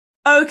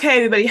Okay,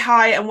 everybody,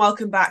 hi, and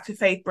welcome back to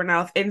Faith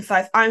Brunel's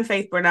Insights. I'm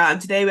Faith Brunel,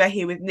 and today we're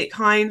here with Nick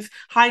Hynes.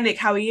 Hi, Nick,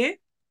 how are you?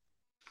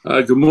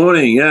 Good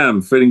morning. Yeah,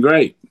 I'm feeling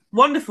great.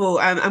 Wonderful.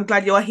 I'm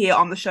glad you're here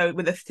on the show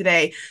with us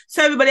today.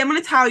 So, everybody, I'm going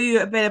to tell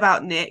you a bit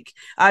about Nick,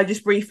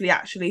 just briefly,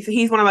 actually. So,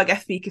 he's one of our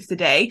guest speakers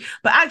today.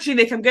 But actually,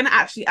 Nick, I'm going to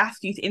actually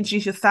ask you to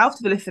introduce yourself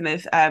to the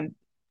listeners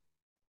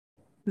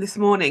this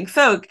morning.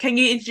 So, can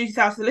you introduce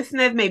yourself to the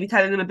listeners, maybe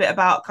telling them a bit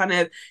about kind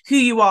of who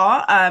you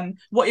are,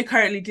 what you're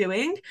currently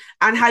doing,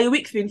 and how your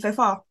week's been so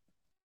far?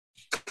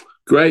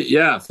 Great.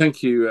 Yeah,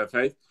 thank you,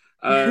 Faith.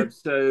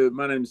 So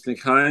my name is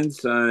Nick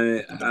Hynes.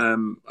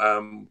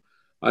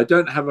 I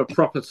don't have a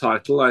proper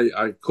title.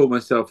 I call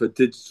myself a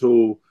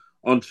digital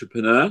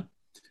entrepreneur,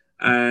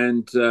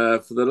 and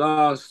for the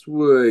last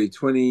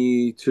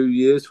 22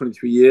 years,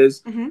 23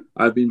 years, Hmm.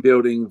 I've been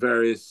building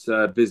various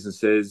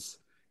businesses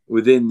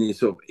within the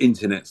sort of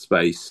internet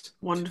space,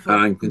 and Wonderful.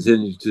 I'm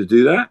continuing to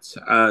do that.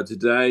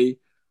 Today,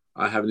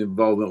 I have an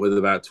involvement with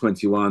about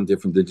 21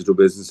 different digital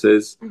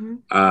businesses, Hmm.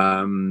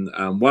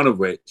 and one of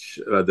which,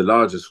 the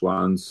largest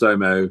one,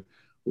 Somo,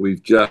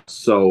 we've just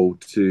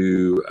sold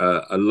to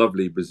a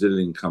lovely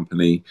Brazilian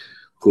company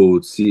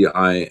called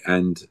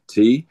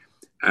CINT,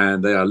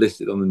 and they are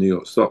listed on the New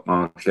York stock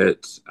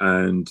market.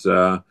 And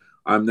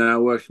I'm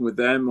now working with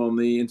them on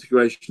the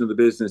integration of the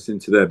business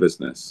into their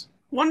business.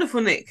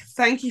 Wonderful, Nick.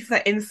 Thank you for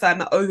that insight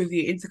and that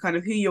overview into kind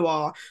of who you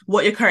are,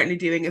 what you're currently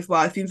doing as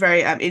well. It's been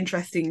very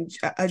interesting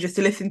just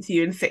to listen to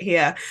you and sit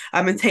here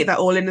and take that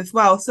all in as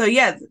well. So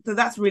yeah, so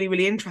that's really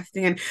really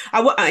interesting. And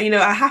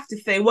I have to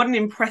say, what an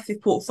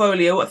impressive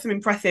portfolio. What some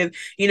impressive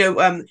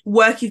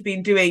work you've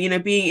been doing.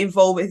 Being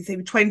involved with say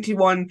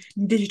 21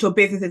 digital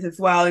businesses as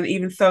well, and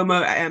even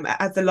Somo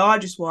as the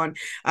largest one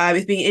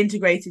is being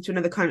integrated to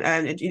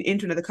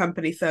into another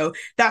company. So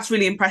that's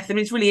really impressive. And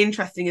it's really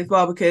interesting as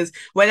well because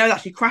when I was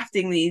actually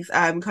crafting these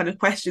kind of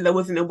questions, I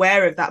wasn't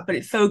aware of that. But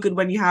it's so good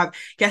when you have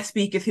guest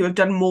speakers who have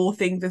done more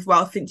things as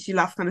well since you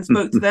last kind of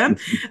spoke to them.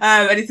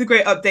 And it's a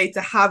great update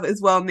to have as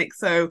well, Nick.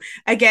 So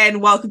again,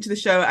 welcome to the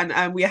show,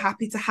 and we are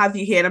happy to have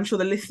you here. And I'm sure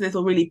the listeners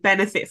will really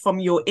benefit from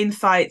your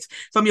insights,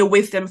 from your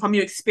wisdom, from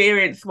your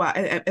experience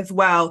as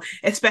well,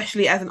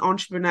 especially as an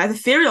entrepreneur, as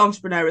a serial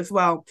entrepreneur as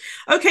well.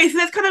 Okay, so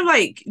let's kind of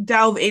like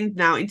delve in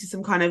now into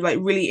some kind of like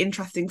really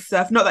interesting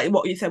stuff. Not that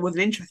what you said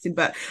wasn't interesting,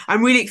 but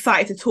I'm really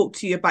excited to talk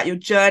to you about your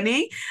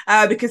journey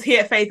because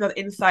here at Faith Wealth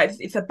Insights,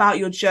 it's about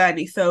your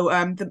journey. So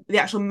the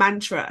actual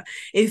mantra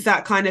is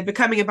that kind of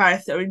becoming a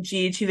barrister or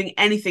indeed achieving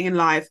anything in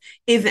life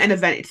isn't an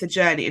event, it's a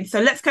journey. And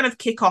so let's kind of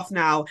kick off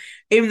now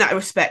in that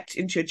respect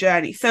into your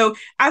journey. So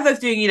as I was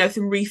doing,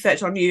 some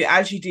research on you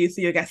as you do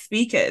for your guest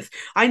speakers,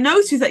 I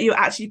noticed that you were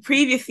actually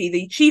previously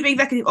the Chief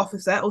Executive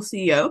Officer or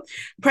CEO,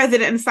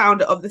 President and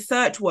founder of the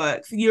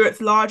SearchWorks,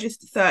 Europe's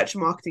largest search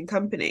marketing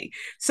company.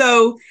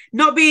 So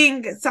not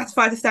being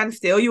satisfied to stand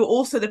still, you were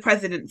also the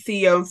president,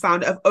 CEO, and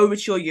founder of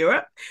Overture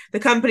Europe, the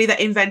company that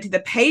invented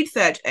the paid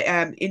search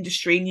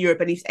industry in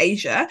Europe and East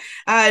Asia.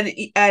 And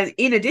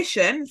in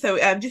addition, so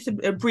just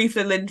a brief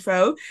little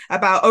intro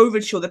about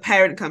Overture, the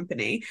parent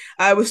company,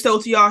 was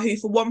sold to Yahoo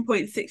for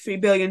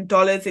 $1.63 billion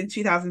in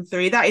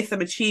 2003. That is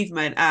some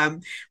achievement.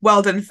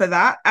 Well done for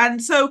that.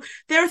 And so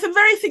there are some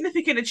very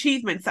significant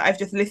achievements that I've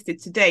just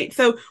listed to date.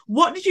 So,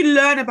 what did you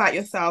learn about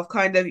yourself,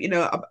 kind of,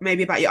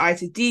 maybe about your eye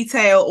to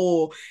detail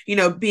or,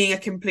 being a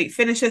complete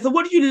finisher? So,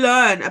 what did you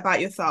learn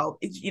about yourself,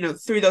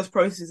 through those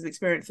processes and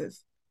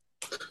experiences?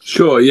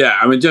 Sure. Yeah.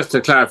 I mean, just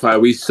to clarify,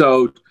 we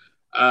sold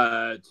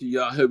to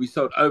Yahoo. We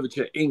sold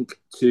Overture Inc.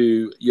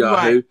 to Right.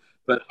 Yahoo,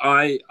 but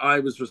I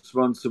was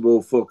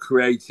responsible for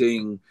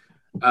creating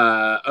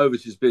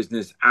Overture's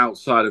business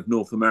outside of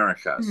North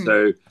America. Mhm.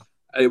 So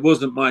it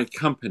wasn't my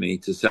company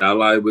to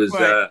sell. I was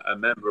Right. a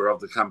member of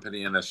the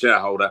company and a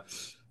shareholder.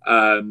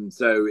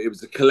 So it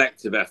was a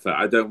collective effort.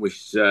 I don't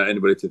wish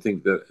anybody to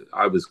think that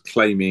I was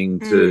claiming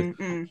to Mm,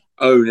 mm.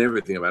 own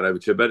everything about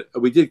Overture, but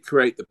we did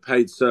create the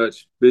paid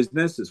search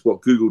business. It's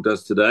what Google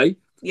does today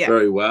Yeah.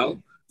 very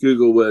well.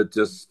 Google were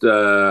just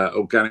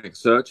organic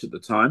search at the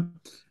time,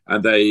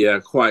 and they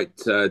quite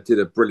did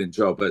a brilliant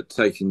job at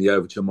taking the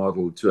Overture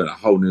model to a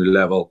whole new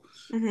level,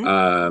 Hmm.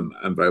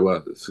 and very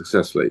well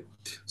successfully.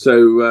 So,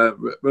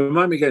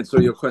 remind me again. So,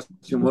 your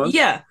question was?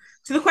 Yeah.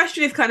 So the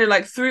question is kind of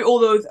like through all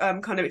those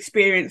kind of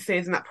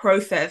experiences and that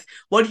process,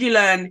 what did you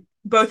learn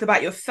both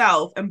about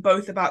yourself and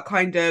both about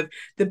kind of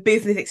the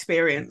business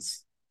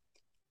experience?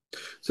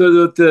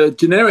 So, the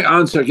generic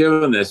answer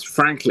given this,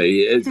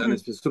 frankly, is, and Hmm.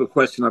 it's the sort of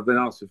question I've been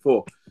asked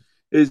before,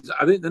 is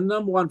I think the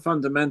number one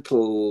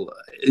fundamental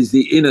is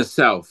the inner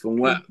self and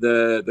what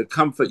the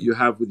comfort you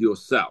have with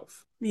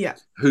yourself, Yeah,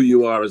 who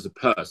you are as a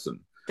person,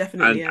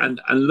 definitely. and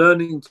Yeah.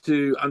 learning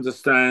to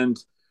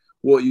understand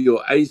what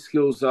your A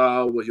skills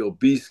are, what your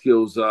B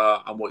skills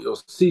are, and what your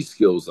C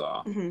skills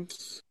are. Hmm.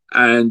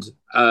 And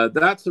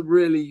that's a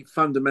really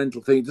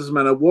fundamental thing. It doesn't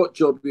matter what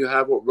job you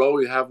have, what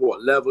role you have,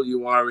 what level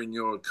you are in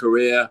your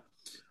career.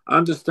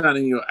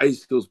 Understanding your A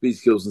skills, B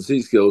skills, and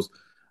C skills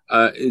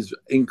is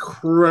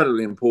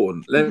incredibly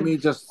important. Let Hmm. me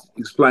just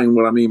explain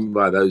what I mean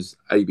by those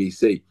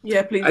ABC.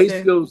 Yeah, please A do.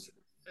 skills,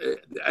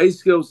 A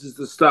skills is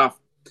the stuff.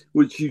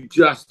 which you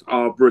just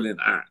are brilliant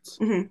at.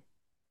 Mm-hmm.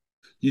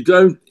 You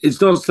don't,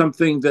 it's not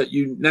something that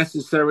you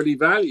necessarily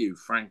value,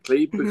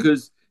 frankly, Mm-hmm.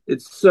 because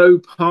it's so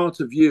part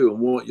of you and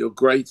what you're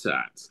great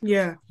at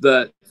Yeah.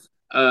 that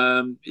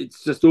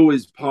it's just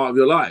always part of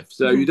your life.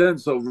 So you Mm-hmm. don't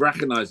sort of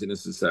recognize it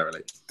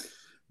necessarily.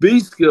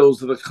 These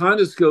skills are the kind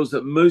of skills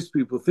that most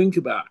people think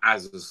about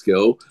as a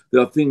skill. They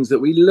are things that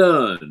we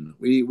learn,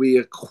 we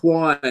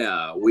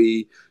acquire,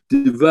 we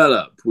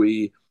develop,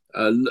 we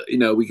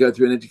go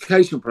through an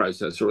education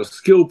process or a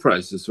skill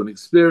process or an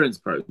experience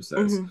process,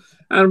 Mm-hmm.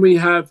 and we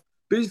have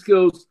B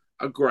skills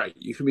are great.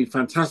 You can be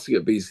fantastic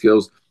at B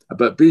skills,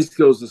 but B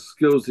skills are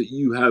skills that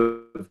you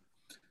have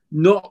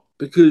not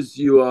because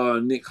you are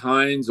Nick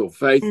Hynes or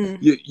Faith. Mm.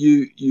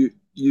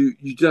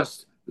 You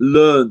just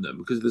learn them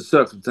because of the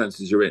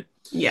circumstances you're in.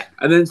 Yeah.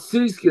 And then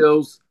C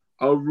skills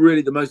are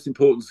really the most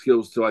important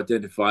skills to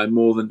identify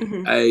more than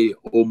Mm-hmm. A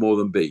or more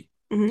than B.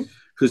 Mm-hmm.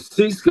 Because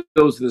C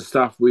skills are the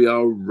stuff we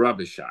are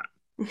rubbish at,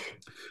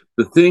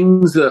 the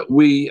things that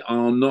we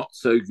are not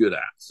so good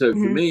at. So for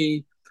Mm-hmm.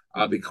 me,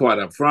 I'll be quite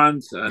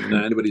upfront, and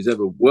anybody who's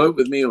ever worked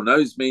with me or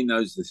knows me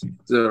knows this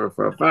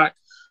for a fact.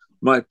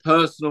 My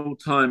personal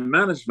time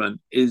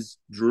management is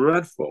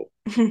dreadful,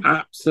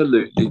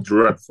 absolutely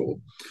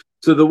dreadful.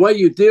 So the way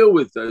you deal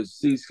with those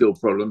C skill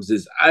problems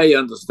is A,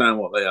 understand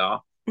what they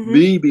are, Mm-hmm.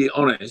 B, be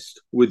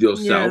honest with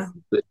yourself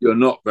Yeah. that you're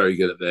not very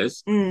good at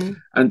this, Mm.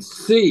 and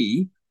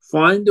C,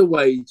 find a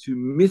way to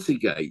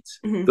mitigate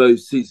Mm-hmm.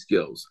 those C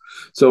skills.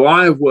 So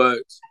I have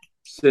worked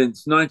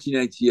since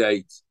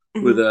 1988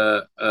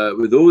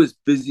 Mm-hmm. with all this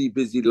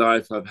busy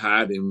life I've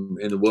had in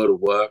the world of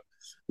work.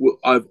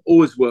 I've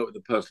always worked with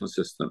a personal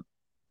assistant.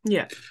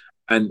 Yeah.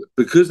 And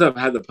because I've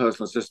had a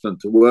personal assistant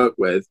to work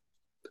with,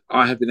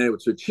 I have been able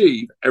to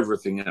achieve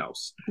everything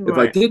else. If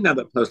I Right. didn't have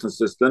that personal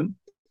assistant,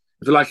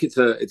 I feel like it's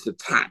a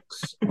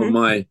tax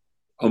Mm-hmm.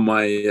 on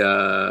my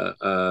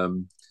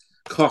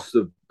cost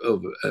of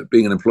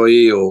being an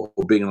employee or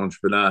being an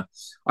entrepreneur.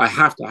 I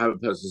have to have a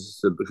personal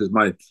assistant because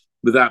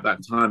without that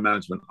time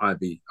management,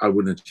 I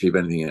wouldn't achieve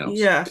anything else.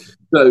 Yeah.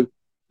 So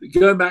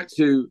going back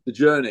to the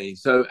journey,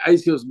 so A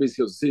skills, B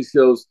skills, C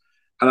skills,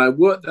 and I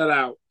worked that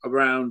out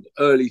around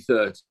early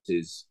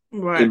 30s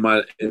Right. in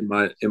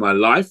my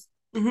life.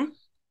 Mm-hmm.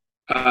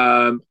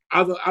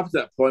 Up to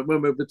that point,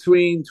 when we're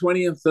between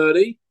 20 and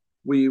 30,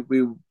 we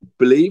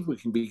believe we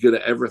can be good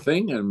at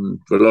everything, and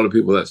for a lot of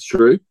people, that's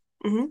true.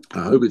 Mm-hmm.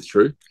 I hope it's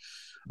true.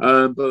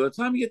 But by the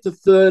time you get to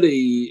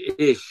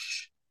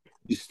 30-ish,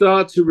 you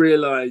start to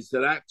realize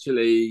that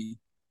actually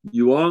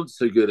you aren't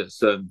so good at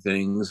certain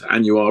things,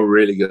 and you are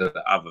really good at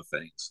other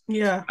things.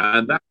 Yeah.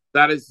 And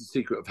that is the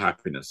secret of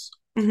happiness.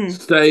 Mm-hmm.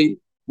 Stay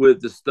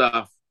with the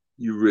stuff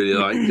you really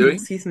like doing,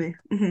 Excuse me.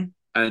 Mm-hmm.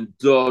 and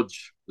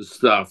dodge the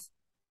stuff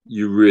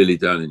you really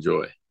don't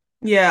enjoy.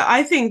 Yeah,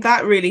 I think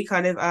that really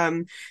kind of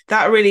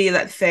that really,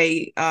 let's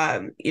say,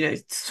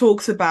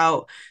 talks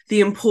about the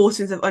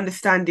importance of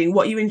understanding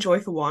what you enjoy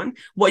for one,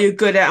 what you're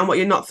good at and what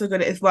you're not so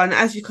good at as well. And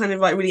as you kind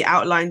of like really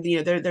outlined,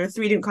 there are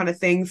three different kind of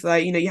things,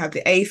 like, you have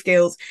the A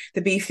skills,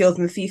 the B skills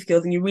and the C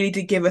skills, and you really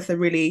did give us a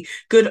really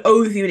good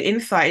overview and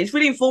insight. It's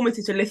really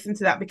informative to listen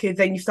to that, because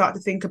then you start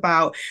to think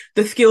about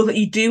the skills that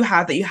you do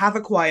have, that you have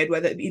acquired,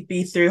 whether it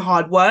be through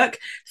hard work,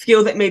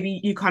 skills that maybe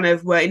you kind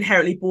of were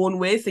inherently born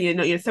with.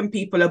 So some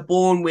people are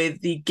born with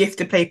the gift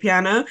to play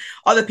piano,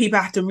 other people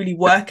have to really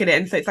work at it,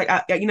 and so it's like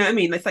you know what I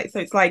mean,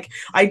 it's like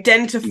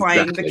identifying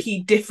the Exactly.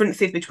 key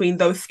differences between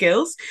those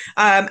skills,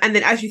 and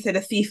then, as you said,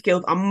 the C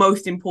skills are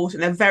most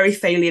important. They're very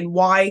salient.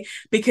 Why?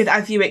 Because,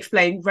 as you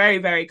explained very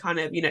very kind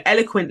of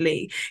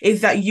eloquently, is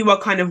that you are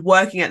kind of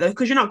working at those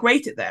because you're not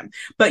great at them,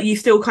 but you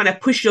still kind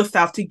of push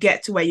yourself to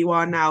get to where you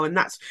are now, and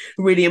that's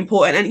really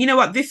important. And you know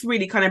what, this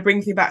really kind of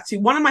brings me back to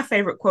one of my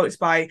favorite quotes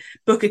by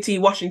Booker T.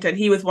 Washington.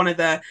 He was one of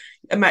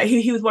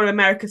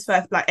America's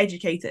first Black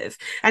educators,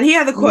 and he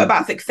has a quote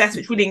about success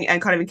which really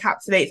kind of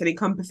encapsulates and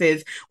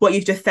encompasses what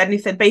you've just said. And he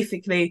said,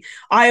 basically,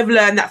 I have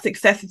learned that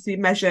success is to be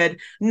measured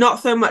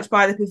not so much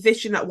by the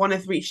position that one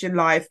has reached in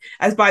life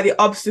as by the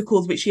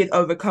obstacles which he has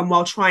overcome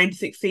while trying to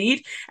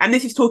succeed. And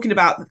this is talking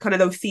about kind of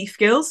those C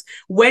skills.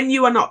 When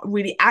you are not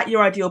really at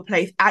your ideal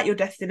place, at your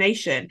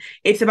destination,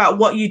 it's about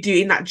what you do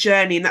in that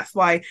journey. And that's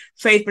why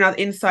Faith Bernard's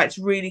Insights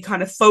really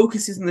kind of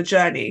focuses on the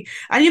journey.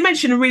 And you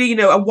mentioned really,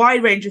 a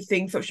wide range of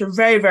things which are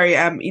very, very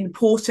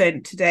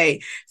important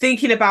today.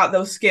 Thinking about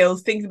those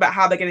skills, thinking about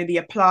how they're going to be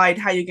applied,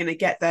 how you're going to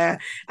get there.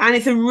 And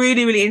it's a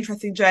really, really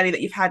interesting journey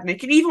that you've had,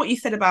 Nick. And even what you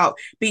said about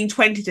being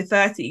 20 to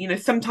 30,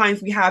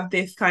 sometimes we have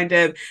this kind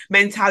of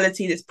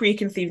mentality, this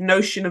preconceived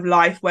notion of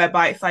life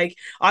whereby it's like,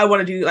 I want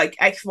to do like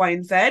X, Y,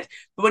 and Z.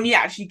 But when you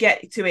actually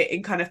get to it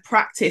in kind of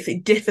practice,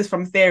 it differs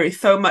from theory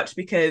so much,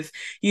 because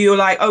you're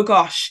like, oh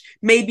gosh,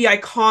 maybe I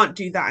can't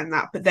do that and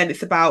that. But then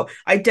it's about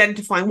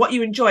identifying what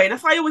you enjoy. And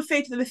that's why I always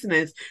say to the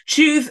listeners,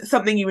 choose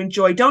something you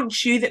enjoy. Don't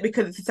choose it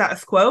because it's a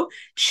status quo.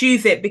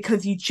 Choose it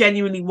because you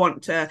genuinely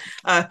want to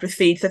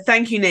proceed. So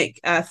thank you, Nick,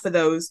 for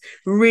those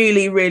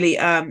really, really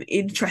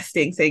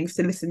interesting things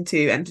to listen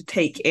to and to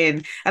take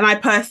in. And I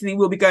personally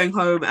will be going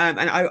home,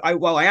 and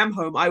while I am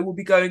home, I will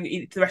be going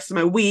the rest of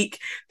my week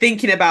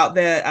thinking about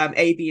the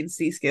A, B, and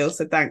C skills.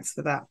 So thanks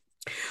for that.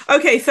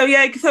 Okay, so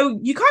yeah, so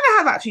you kind of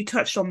have actually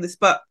touched on this,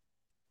 but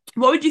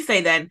what would you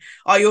say then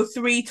are your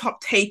three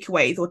top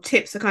takeaways or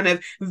tips for kind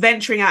of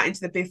venturing out into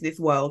the business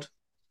world?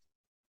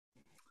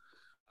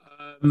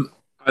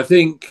 I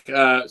think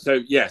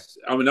so. Yes,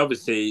 I mean,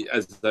 obviously,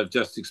 as I've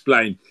just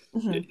explained,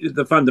 Mm-hmm.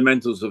 the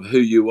fundamentals of who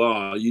you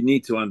are, you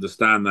need to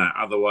understand that.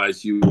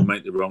 Otherwise, you will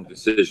make the wrong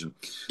decision.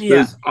 Yeah.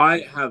 Because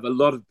I have a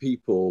lot of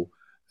people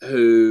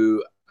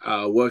who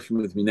are working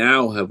with me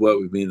now, have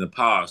worked with me in the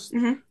past,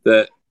 Mm-hmm.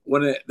 that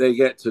when they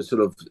get to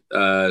sort of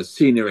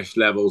seniorish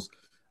levels,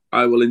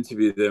 I will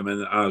interview them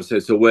and I'll say,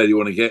 "So where do you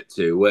want to get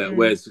to? Mm.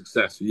 Where's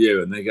success for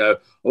you?" And they go,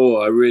 "Oh,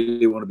 I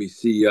really want to be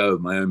CEO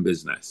of my own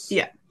business."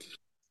 Yeah.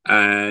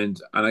 And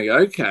I go,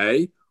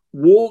 okay,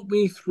 walk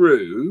me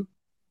through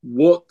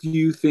what do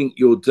you think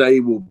your day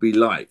will be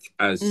like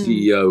as Mm.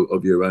 CEO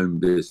of your own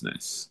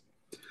business?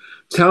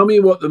 Tell me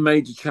what the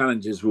major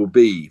challenges will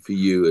be for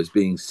you as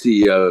being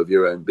CEO of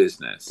your own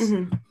business.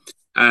 Mm-hmm.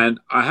 And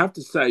I have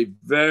to say,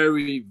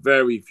 very,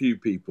 very few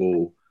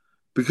people,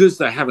 because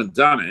they haven't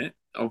done it,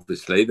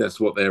 obviously, that's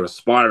what they're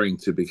aspiring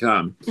to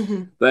become,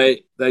 Mm-hmm.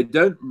 they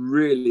don't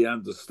really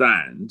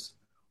understand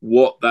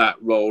what that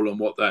role and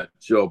what that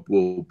job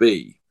will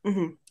be.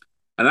 Mm-hmm.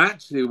 And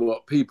actually,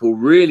 what people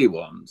really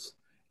want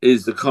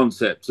is the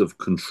concept of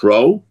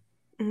control.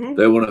 Mm-hmm.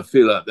 They want to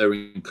feel like they're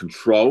in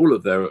control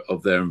of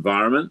their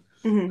environment.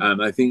 Mm-hmm.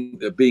 And I think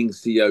that being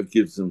CEO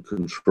gives them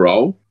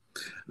control.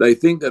 They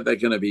think that they're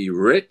going to be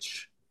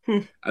rich,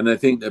 Mm-hmm. and they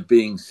think that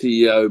being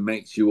CEO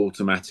makes you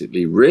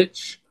automatically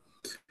rich.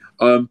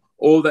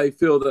 Or they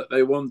feel that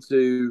they want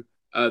to.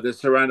 They're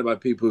surrounded by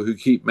people who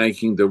keep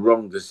making the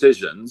wrong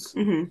decisions,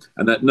 Mm-hmm.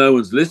 and that no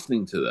one's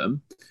listening to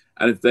them.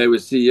 And if they were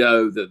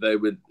CEO, that they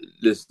would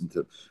listen to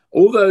them.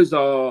 All those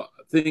are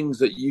things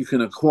that you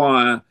can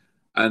acquire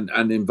and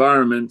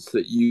environments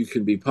that you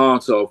can be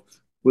part of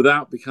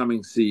without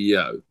becoming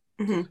CEO.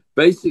 Mm-hmm.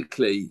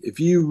 Basically, if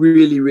you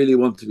really, really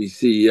want to be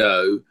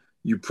CEO,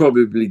 you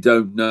probably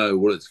don't know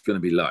what it's going to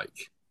be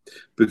like.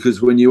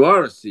 Because when you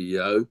are a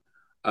CEO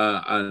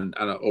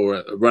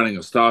or running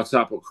a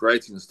startup or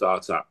creating a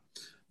startup,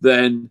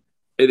 then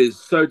it is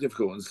so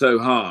difficult and so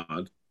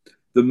hard.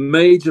 The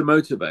major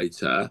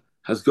motivator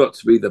has got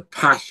to be the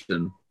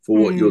passion for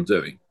what you're Mm.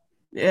 doing.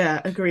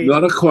 Yeah, agreed.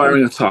 Not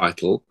acquiring a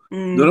title,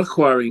 not Mm.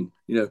 acquiring,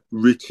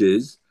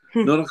 riches,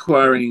 Hmm. not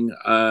acquiring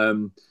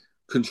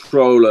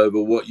control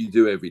over what you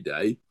do every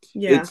day.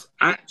 Yeah. It's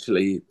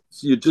actually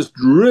you're just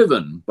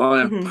driven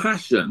by a Mm-hmm.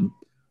 passion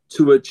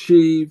to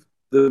achieve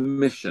the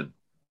mission.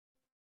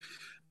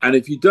 And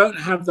if you don't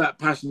have that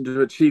passion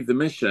to achieve the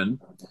mission,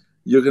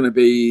 you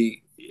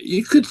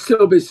could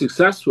still be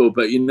successful,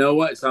 but you know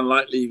what? It's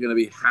unlikely you're going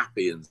to be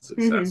happy and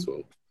Mm-hmm.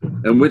 successful.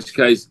 In which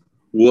case,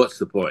 what's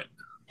the point?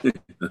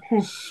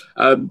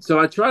 So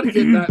I try to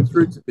get that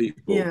through to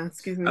people. Yeah,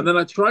 excuse And me. then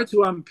I try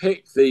to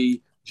unpick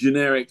the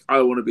generic,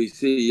 I want to be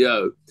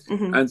CEO,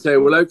 Mm-hmm. and say,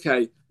 well,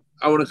 okay,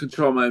 I want to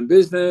control my own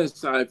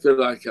business. I feel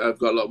like I've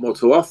got a lot more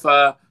to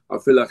offer. I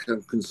feel like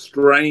I'm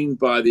constrained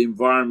by the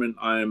environment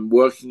I am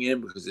working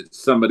in because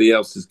it's somebody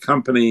else's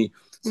company,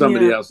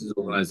 somebody Yeah. else's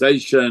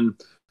organization.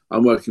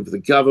 I'm working for the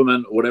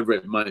government, or whatever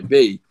it might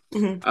be.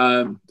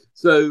 Mm-hmm.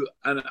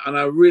 And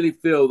I really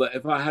feel that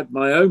if I had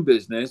my own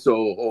business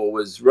or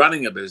was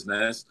running a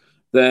business,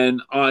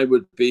 then I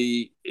would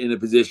be in a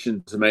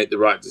position to make the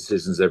right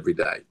decisions every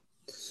day.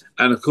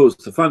 And of course,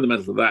 the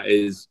fundamental of that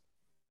is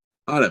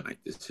I don't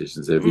make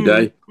decisions every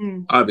day.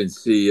 Mm-hmm. I've been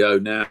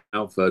CEO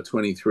now for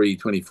 23,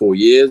 24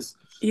 years,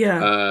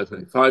 Yeah.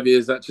 25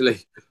 years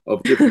actually,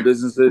 of different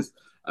businesses.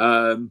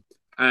 And,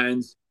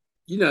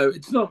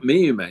 it's not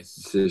me who makes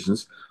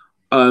decisions,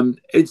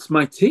 it's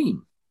my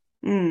team.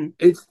 Mm.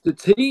 It's the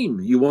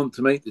team you want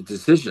to make the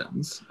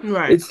decisions.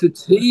 Right. It's the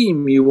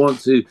team you want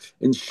to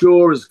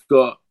ensure has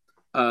got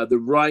the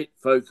right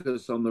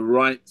focus on the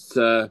right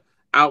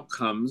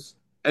outcomes.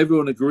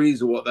 Everyone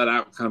agrees on what that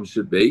outcome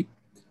should be.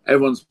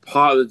 Everyone's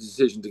part of the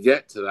decision to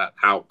get to that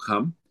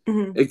outcome.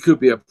 Mm-hmm. It could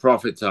be a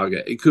profit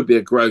target. It could be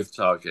a growth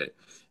target.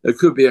 It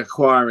could be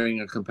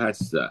acquiring a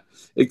competitor.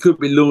 It could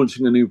be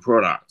launching a new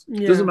product.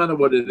 It doesn't Yeah. matter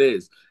what it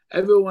is.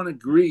 Everyone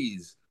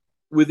agrees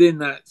within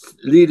that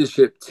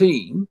leadership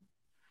team,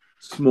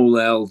 small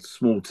l,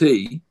 small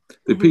t,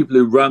 the Mm-hmm. people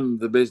who run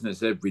the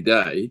business every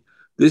day,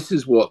 this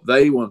is what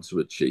they want to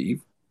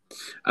achieve.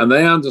 And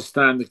they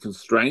understand the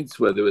constraints,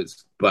 whether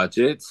it's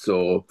budgets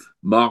or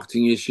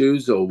marketing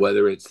issues, or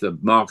whether it's the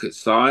market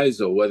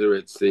size, or whether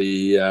it's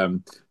the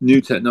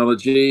new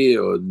technology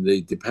or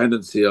the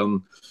dependency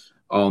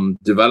on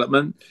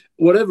development,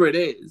 whatever it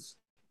is.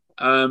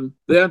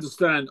 They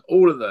understand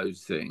all of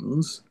those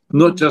things,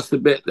 not Mm-hmm. just the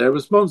bit they're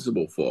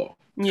responsible for.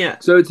 Yeah.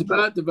 So it's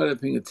about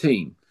developing a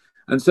team.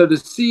 And so the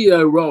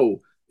CEO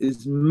role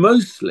is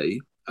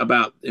mostly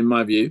about, in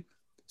my view,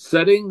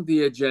 setting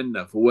the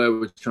agenda for where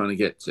we're trying to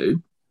get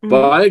to Mm-hmm.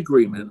 by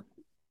agreement,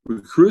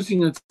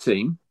 recruiting a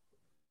team,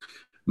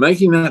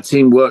 making that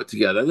team work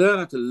together. They don't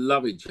have to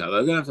love each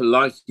other. They don't have to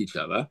like each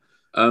other.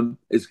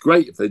 It's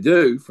great if they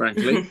do,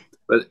 frankly.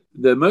 But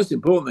the most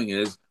important thing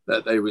is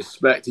that they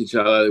respect each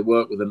other. They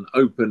work with an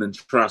open and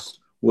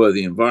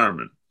trustworthy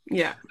environment.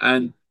 Yeah.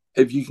 And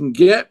if you can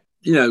get,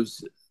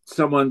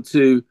 someone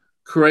to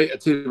create a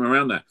team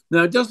around that.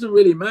 Now, it doesn't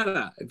really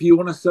matter if you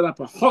want to set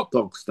up a hot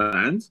dog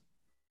stand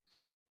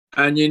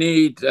and you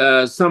need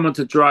someone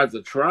to drive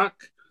the truck.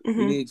 You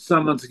Mm-hmm. need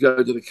someone to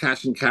go to the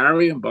cash and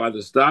carry and buy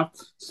the stuff.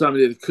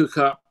 Somebody to cook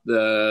up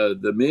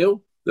the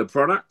meal, the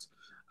product,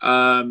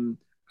 and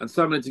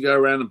somebody to go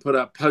around and put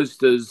up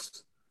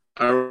posters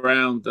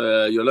around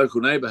your local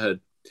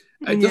neighborhood.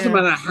 It doesn't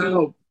Yeah. matter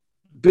how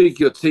big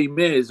your team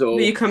is But or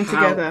you come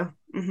how. together.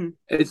 Mm-hmm.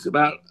 It's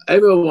about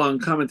everyone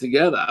coming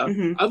together.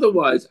 Mm-hmm.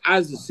 Otherwise,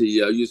 as a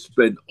CEO, you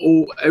spend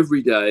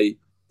every day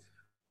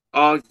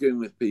arguing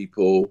with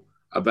people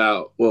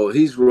about, well,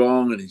 he's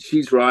wrong and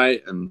she's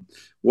right, and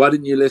why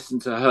didn't you listen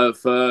to her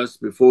first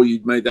before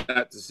you made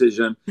that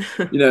decision?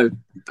 And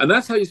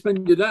that's how you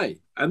spend your day.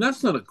 And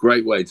that's not a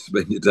great way to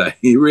spend your day.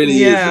 It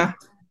really isn't. Yeah.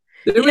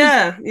 There is,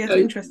 Yeah. Yeah. It's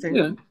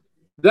interesting.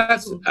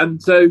 that's,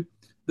 and so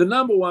the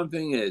number one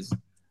thing is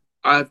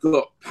I've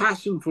got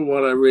passion for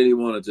what I really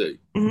want to do.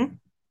 Mm-hmm.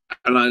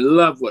 And I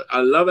love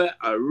it.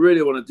 I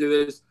really want to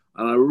do this.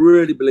 And I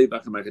really believe I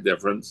can make a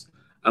difference.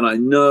 And I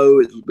know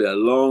it will be a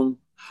long,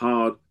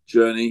 hard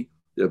journey.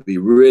 There'll be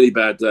really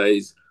bad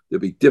days. There'll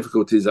be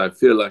difficulties I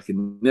feel I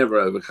can never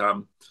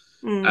overcome.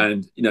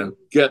 Mm. And,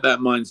 get that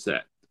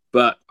mindset.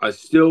 But I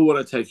still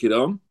want to take it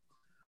on.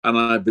 And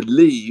I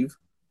believe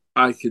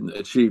I can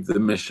achieve the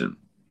mission.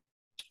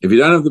 If you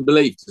don't have the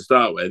belief to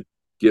start with,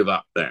 give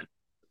up then.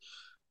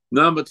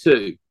 Number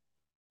two,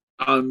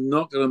 I'm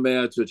not going to be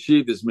able to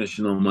achieve this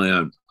mission on my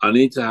own. I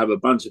need to have a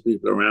bunch of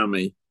people around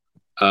me.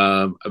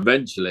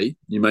 Eventually,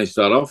 you may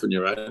start off on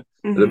your own,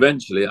 but Mm-hmm.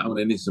 eventually, I'm going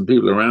to need some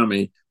people around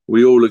me.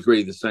 We all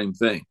agree the same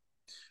thing.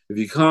 If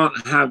you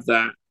can't have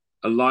that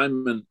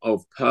alignment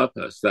of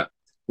purpose, that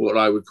what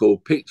I would call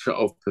picture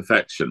of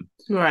perfection,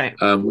 Right.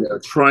 we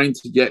are trying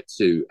to get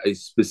to a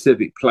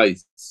specific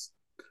place,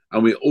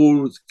 and we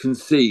all can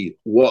see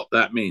what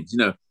that means.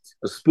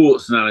 A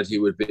sports analogy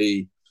would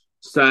be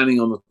standing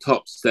on the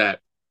top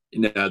step,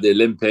 the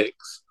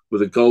Olympics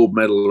with a gold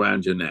medal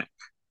around your neck.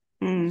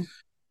 Mm.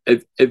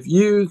 If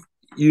you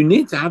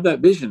need to have that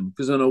vision,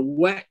 because on a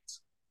wet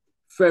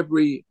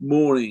February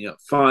morning at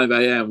 5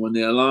 a.m. when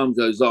the alarm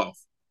goes off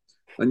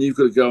and you've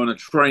got to go on a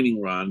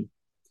training run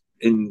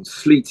in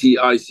sleety,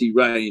 icy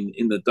rain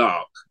in the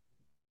dark,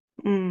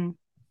 Mm.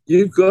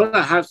 you've got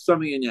to have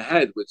something in your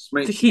head which To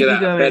makes you keep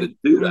get you out of bed going. and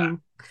do that.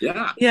 Mm.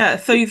 Yeah. Yeah,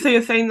 so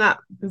you're saying that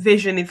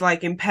vision is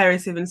like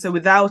imperative, and so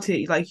without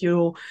it, like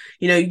you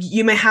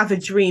may have a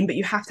dream, but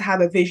you have to have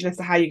a vision as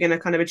to how you're going to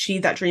kind of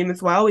achieve that dream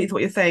as well. Is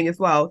what you're saying as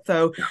well.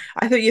 So Yeah.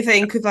 I thought you're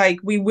saying because like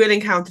we will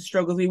encounter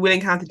struggles, we will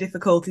encounter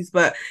difficulties,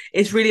 but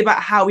it's really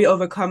about how we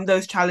overcome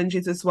those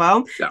challenges as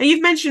well. Yeah. And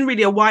you've mentioned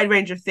really a wide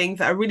range of things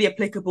that are really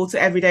applicable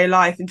to everyday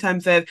life in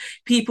terms of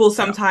people. Yeah.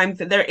 Sometimes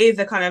that there is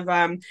a kind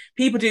of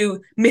people do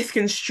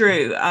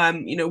misconstrue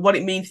what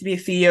it means to be a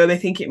CEO. They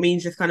think it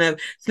means just kind of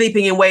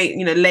sleeping in wait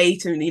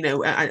late and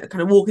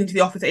kind of walking to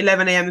the office at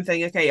 11 a.m. and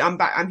saying, okay, I'm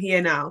back, I'm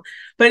here now.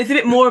 But it's a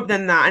bit more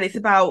than that, and it's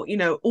about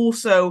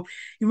also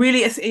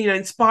really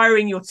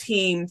inspiring your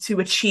team to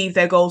achieve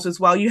their goals as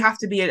well. You have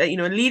to be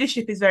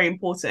leadership is very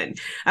important.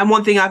 And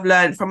one thing I've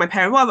learned from my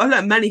parents, well, I've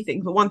learned many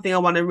things, but one thing I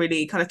want to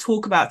really kind of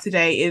talk about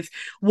today is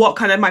what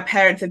kind of my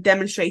parents have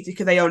demonstrated,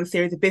 because they own a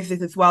series of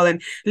businesses as well.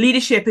 And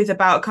leadership is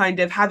about kind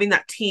of having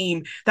that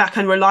team that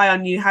can rely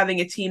on you, having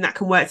a team that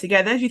can work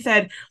together. As you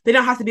said, they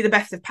don't have to be the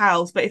best of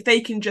pals, but if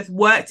they can just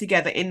work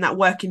together in that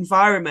work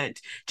environment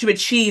to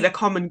achieve a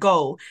common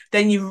goal,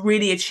 then you've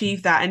really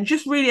achieved that. And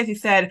just really, as you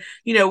said,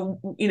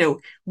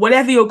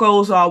 whatever your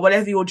goals are,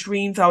 whatever your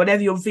dreams are,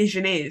 whatever your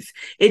vision is,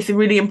 it's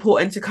really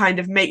important to kind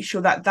of make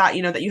sure that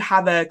you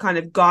have a kind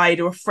of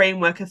guide or a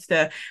framework as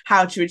to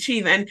how to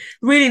achieve it. And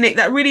really, Nick,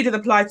 that really does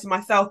apply to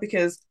myself,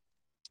 because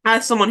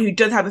as someone who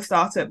does have a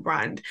startup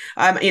brand,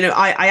 I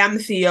am the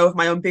CEO of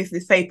my own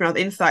business, Vapor Health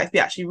Insights. We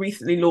actually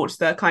recently launched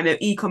the kind of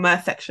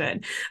e-commerce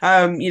section.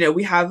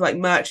 We have like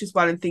merch as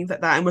well and things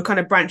like that, and we're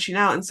kind of branching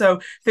out. And so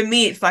for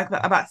me, it's like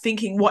about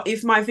thinking, what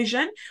is my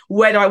vision?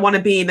 Where do I want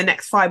to be in the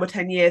next 5 or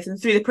 10 years? And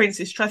through the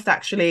Prince's Trust,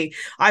 actually,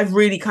 I've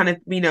really kind of,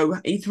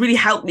 it's really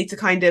helped me to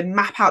kind of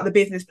map out the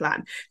business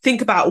plan,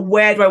 think about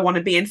where do I want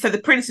to be. And so the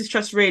Prince's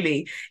Trust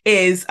really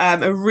is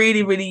a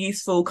really, really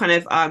useful kind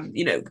of,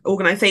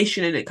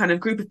 organization and a kind of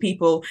group of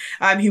people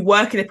who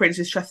work in the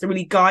Prince's Trust to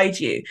really guide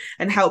you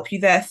and help you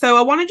there. So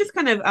I want to just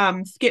kind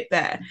of skip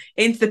there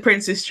into the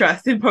Prince's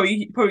Trust, and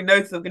probably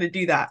notice I'm going to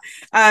do that.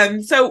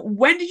 So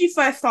when did you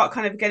first start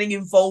kind of getting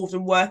involved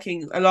and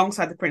working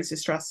alongside the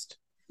Prince's Trust?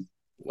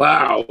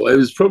 Wow. It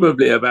was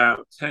probably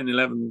about 10,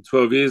 11,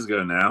 12 years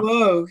ago now.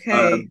 Whoa,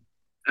 okay.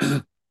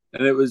 Um,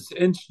 and it was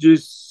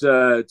introduced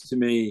to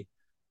me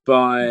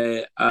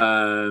by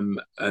and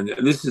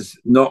this is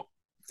not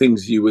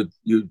things you would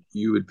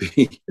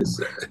be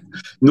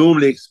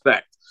normally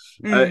expect.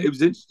 It Mm.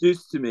 was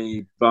introduced to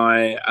me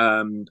by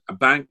a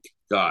bank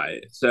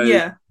guy. So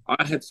Yeah.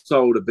 I had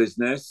sold a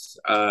business.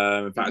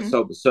 In fact, I Hmm.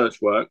 sold the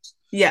Searchworks,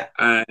 Yeah.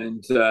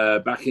 and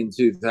back in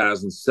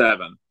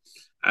 2007,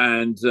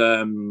 and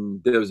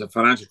there was a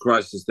financial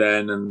crisis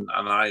then, and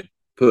I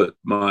put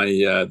my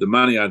the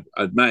money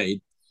I'd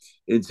made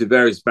into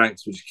various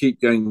banks which keep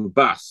going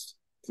bust.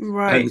 And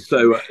Right.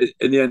 so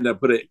in the end, I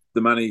put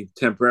the money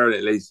temporarily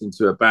at least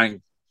into a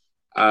bank.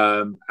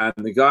 And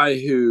the guy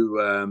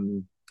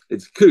who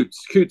it's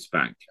Coots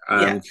Bank.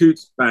 Yeah.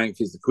 Coots Bank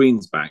is the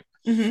Queen's Bank.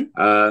 Hmm.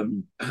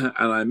 And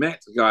I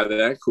met a guy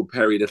there called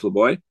Perry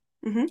Littleboy.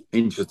 Hmm.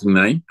 Interesting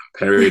name,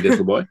 Perry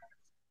Littleboy.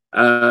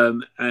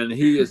 And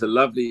he is a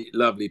lovely,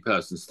 lovely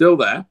person. Still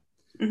there,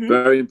 Hmm.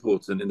 very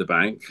important in the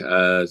bank,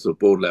 sort of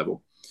board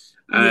level.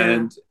 Yeah.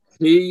 And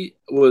he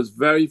was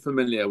very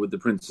familiar with the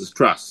Prince's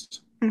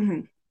Trust.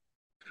 Hmm.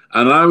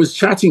 And I was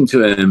chatting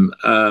to him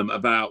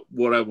about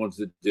what I wanted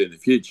to do in the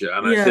future.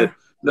 And I said, Yeah.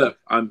 look,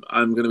 I'm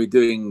going to be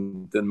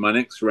doing my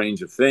next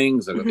range of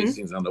things. I've got these Hmm.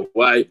 things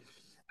underway.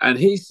 And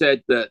he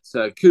said that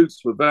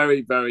Coots were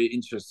very, very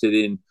interested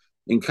in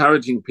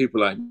encouraging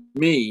people like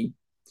me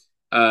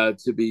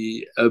to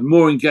be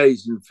more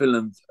engaged in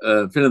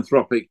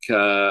philanthropic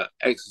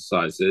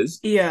exercises.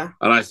 Yeah.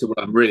 And I said,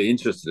 well, I'm really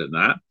interested in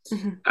that.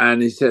 Hmm.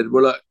 And he said,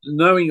 well, look,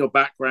 knowing your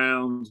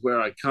background,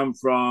 where I come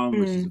from,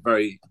 which is a Mm.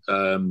 very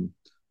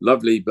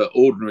lovely but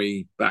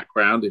ordinary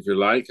background, if you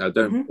like. I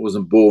don't Hmm.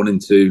 wasn't born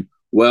into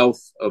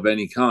wealth of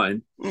any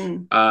kind.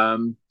 Mm.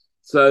 Um,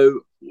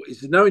 so he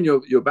said, knowing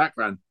your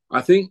background, I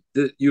think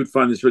that you'd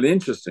find this really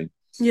interesting.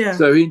 Yeah.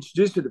 So he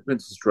introduced me to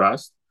Princess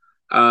Trust,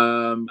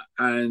 and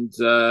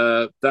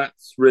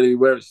that's really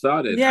where it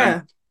started. And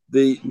Yeah.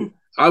 the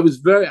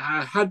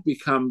I had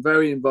become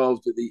very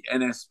involved with the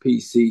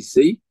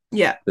NSPCC,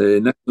 Yeah. the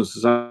National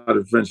Society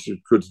of Friendship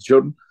Recruited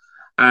Children,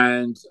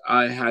 and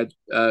I had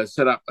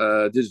set up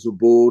a digital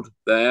board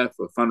there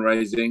for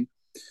fundraising,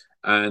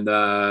 and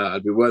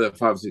I'd been working there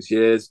 5 or 6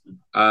 years,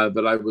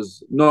 but I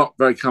was not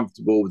very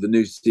comfortable with the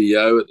new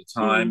CEO at the Mm.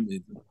 time,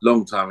 a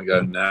long time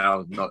ago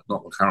now, not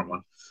the current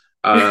one,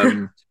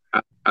 um,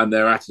 and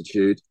their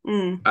attitude,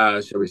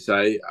 Mm. shall we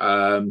say.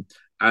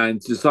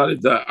 And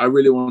decided that I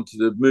really wanted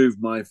to move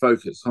my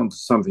focus onto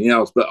something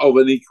else, but of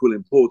an equal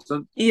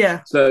importance.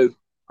 Yeah. So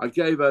I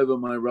gave over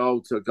my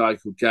role to a guy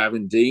called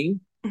Gavin Dean,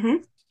 Hmm.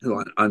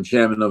 who I'm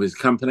chairman of his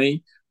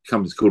company. The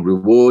company's called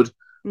Reward.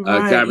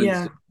 Right. Gavin's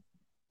Yeah. a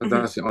Hmm.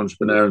 fantastic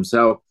entrepreneur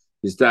himself.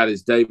 His dad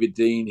is David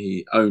Dean.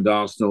 He owned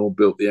Arsenal,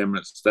 built the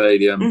Emirates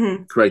Stadium,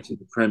 Hmm. created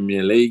the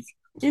Premier League,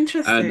 and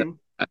Interesting.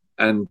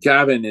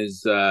 Gavin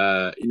is,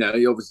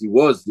 he obviously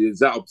was the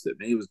exact opposite.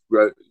 He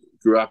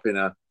grew up in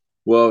a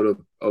world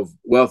of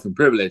wealth and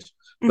privilege,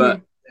 but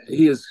Hmm.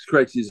 he has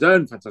created his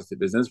own fantastic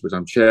business, which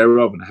I'm chair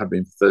of and have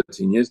been for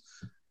 13 years.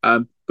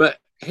 But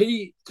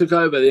he took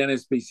over the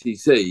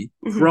NSPCC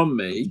Hmm. from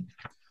me,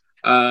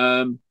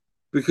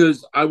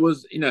 because I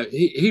was,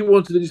 he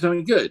wanted to do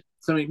something good,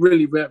 something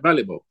really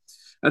valuable.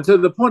 And so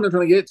the point I'm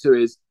trying to get to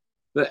is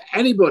that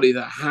anybody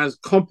that has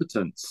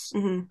competence,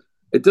 Hmm.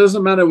 it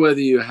doesn't matter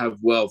whether you have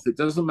wealth, it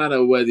doesn't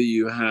matter whether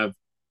you have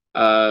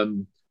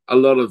a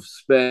lot of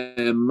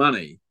spare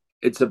money.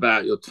 It's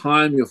about your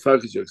time, your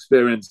focus, your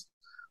experience.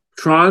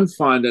 Try and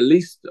find at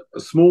least a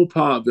small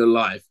part of your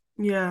life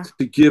Yeah.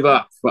 to give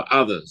up for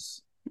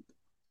others.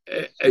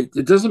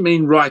 It doesn't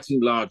mean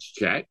writing large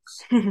checks.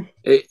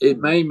 It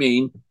may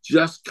mean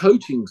just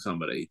coaching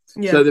somebody.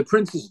 So Yeah. the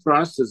Princess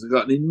Trust has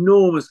got an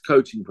enormous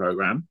coaching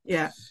program.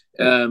 Yeah.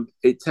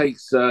 It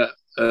takes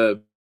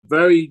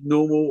very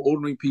normal,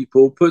 ordinary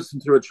people, puts them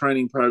through a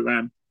training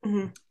program.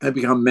 Hmm. They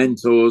become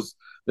mentors.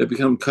 They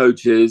become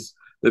coaches.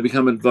 They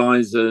become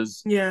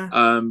advisors. Yeah.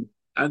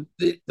 And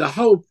the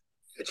whole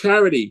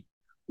charity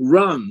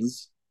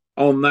runs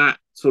on that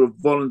sort of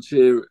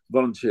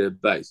volunteer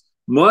base.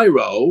 My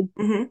role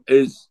Hmm.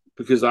 is,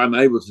 because I'm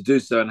able to do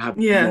so and have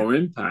Yeah. more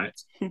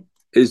impact,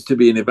 is to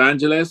be an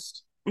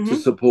evangelist, to Hmm.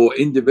 support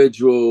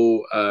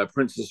individual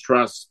Princess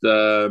Trust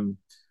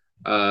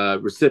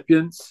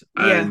recipients.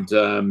 Yeah.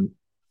 And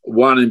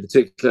one in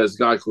particular is a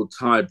guy called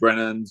Ty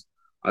Brennan.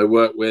 I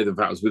work with, in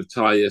fact, I was with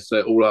Ty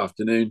yesterday all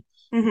afternoon.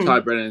 Ty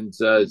Hmm. Brennan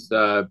says,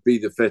 Be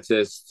the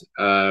Fittest.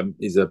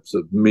 He's a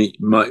sort of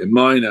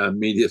minor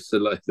media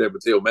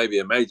celebrity, or maybe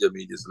a major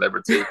media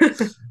celebrity.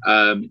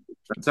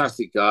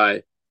 Fantastic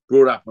guy,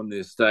 brought up on the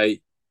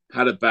estate,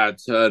 had a bad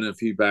turn, a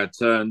few bad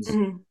turns,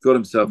 Hmm. got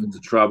himself into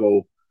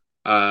trouble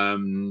at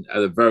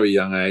a very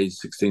young age,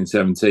 16,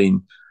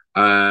 17.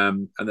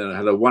 And then I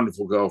had a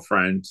wonderful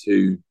girlfriend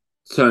who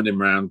turned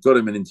him around, got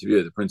him an interview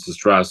at the Princess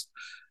Trust.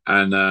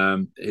 And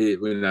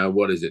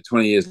what is it,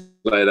 20 years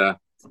later,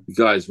 the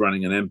guy's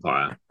running an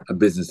empire, a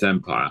business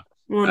empire.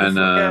 And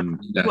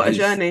Wonderful. Yeah. What a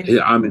journey.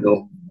 I'm in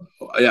awe.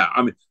 Yeah,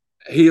 I mean,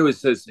 he always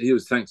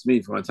thanks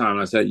me for my time.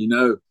 And I say,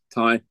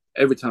 Ty,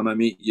 every time I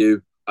meet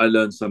you, I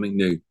learn something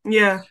new.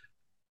 Yeah.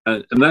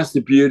 And that's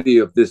the beauty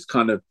of this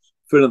kind of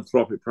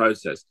philanthropic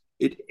process.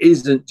 it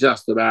isn't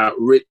just about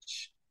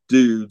rich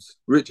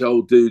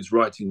old dudes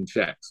writing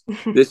checks.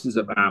 This is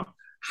about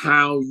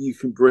how you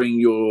can bring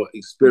your Mhm.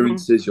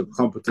 experiences, your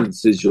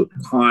competences, your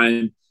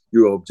time,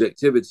 your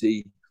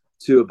objectivity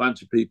to a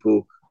bunch of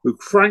people who,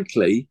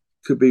 frankly,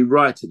 could be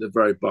right at the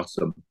very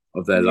bottom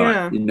of their life,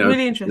 Yeah, really in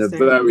a interesting.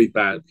 very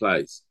bad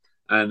place.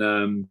 And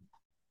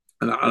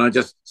I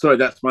just, sorry,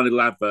 that's my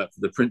little advert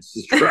for the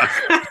Prince's Trust.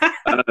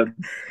 Um,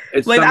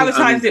 it's Well, you've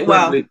something advertised it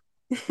well.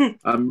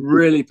 I'm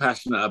really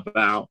passionate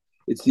about.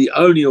 It's the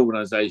only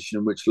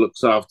organization which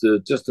looks after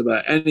just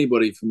about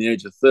anybody from the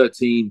age of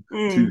 13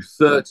 to Mm,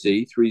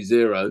 30,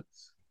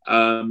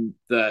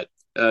 that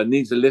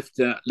needs a lift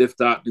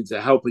up, needs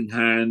a helping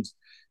hand,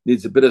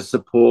 needs a bit of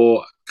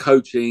support,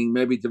 coaching,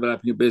 maybe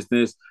developing a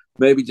business,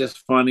 maybe just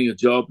finding a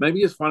job,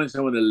 maybe just finding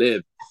somewhere to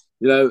live.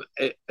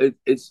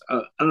 It's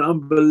an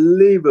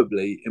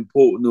unbelievably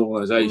important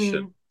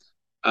organization.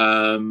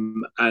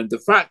 mm. And the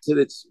fact that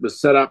it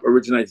was set up,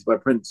 originated by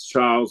Prince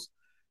Charles,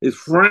 is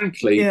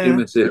frankly Yeah,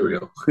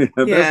 immaterial.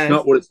 That's yeah.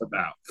 not what it's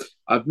about.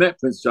 I've met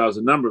Prince Charles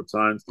a number of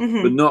times, but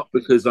Hmm. not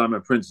because I'm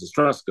a Prince's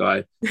Trust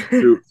guy,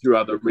 through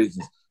other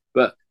reasons.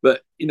 But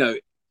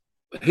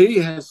he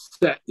has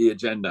set the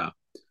agenda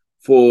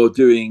for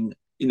doing.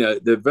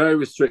 They're very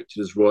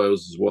restricted as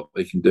royals as what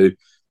they can do,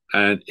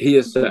 and he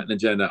has set an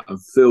agenda and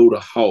filled a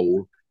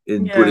hole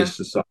in Yeah, British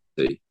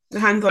society. the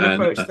hands-on And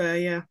approach there.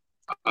 Yeah.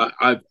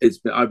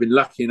 I've been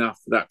lucky enough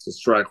for that to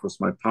strike across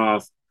my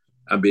path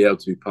and be able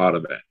to be part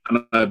of it.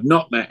 And I've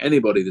not met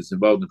anybody that's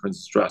involved in the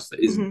Princess Trust that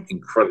isn't Hmm.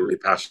 incredibly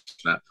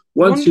passionate.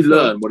 Once you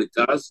Wonderful. learn what it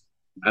does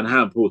and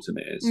how important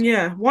it is.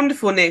 Yeah,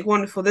 wonderful, Nick.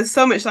 Wonderful. There's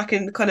so much I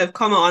can kind of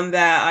comment on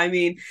there. I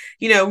mean,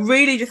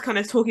 really just kind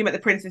of talking about the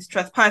Princess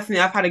Trust.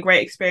 Personally, I've had a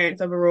great experience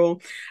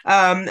overall.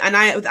 And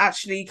I was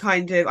actually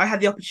I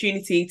had the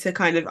opportunity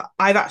to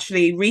I've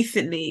actually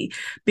recently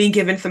been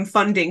given some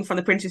funding from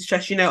the Princess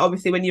Trust.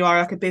 Obviously when you are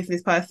like a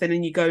business person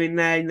and you go in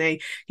there and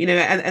they, and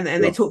they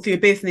Yeah. talk through your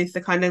business,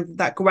 the kind of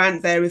that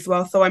grant there as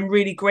well. So I'm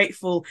really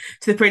grateful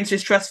to the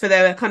Princess Trust for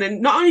their kind of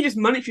not only just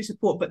monetary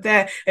support, but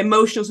their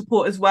emotional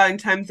support as well in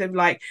terms of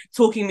like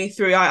talking me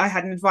through. I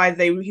had an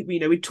advisor.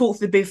 We talked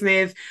through the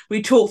business,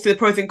 we talked through the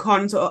pros and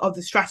cons of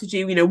the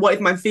strategy. What is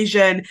my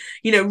vision?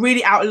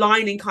 Really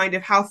outlining kind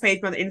of how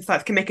Faith Brother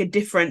Insights can make a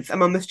difference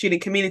among the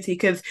student community,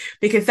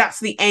 because that's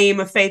the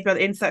aim of Faith Brother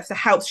Insights, to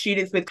help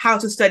students with how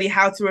to study,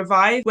 how to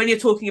revise. When you're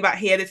talking about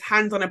here this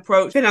hands-on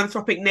approach,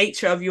 philanthropic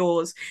nature of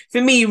yours, for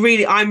me,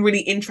 really, I'm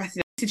really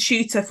interested to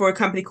tutor for a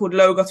company called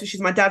Logos, which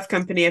is my dad's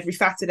company, every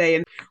Saturday.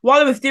 And while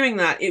I was doing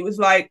that, it was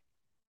like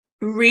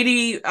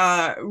really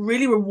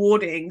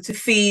rewarding to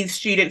see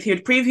students who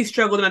had previously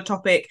struggled in a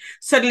topic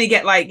suddenly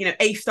get like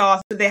A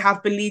stars, so they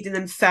have believed in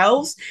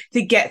themselves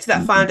to get to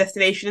that final Mm-hmm.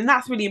 destination. And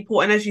that's really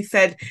important, as you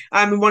said,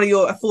 in one of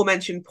your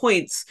aforementioned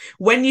points.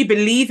 When you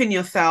believe in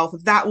yourself,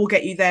 that will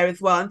get you there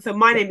as well. And so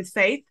my name is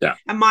Faith, Yeah.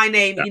 and my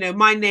name, Yeah.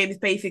 my name is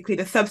basically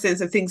the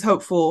substance of things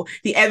hoped for,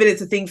 the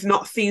evidence of things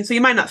not seen. So you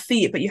might not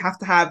see it, but you have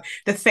to have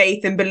the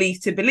faith and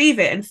belief to believe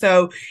it. And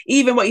so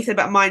even what you said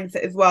about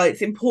mindset as well,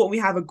 it's important we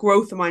have a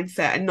growth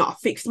mindset and not a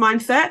fixed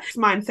mindset.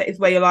 Mindset is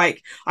where you're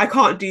like, I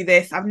can't do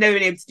this, I've never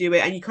been able to do it,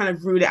 and you kind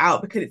of rule it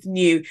out because it's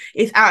new,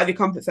 it's out of your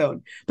comfort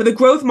zone. But the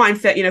growth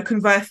mindset,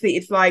 conversely,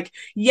 it's like,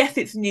 yes,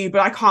 it's new,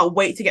 but I can't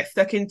wait to get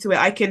stuck into it.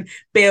 I can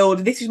build,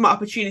 this is my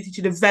opportunity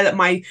to develop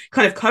my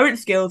kind of current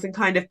skills and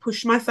kind of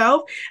push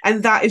myself.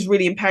 And that is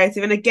really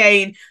imperative. And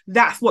again,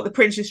 that's what the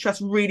Princess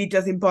Trust really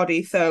does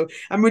embody. So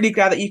I'm really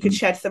glad that you could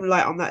shed some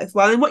light on that as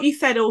well. And what you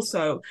said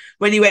also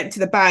when you went to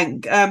the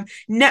bank,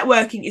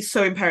 networking is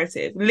so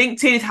imperative.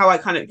 LinkedIn is how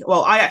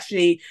I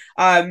actually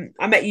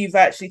I met you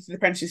virtually through the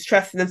Apprentice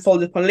Trust and then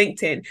followed up on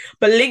LinkedIn.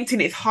 But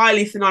LinkedIn is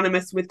highly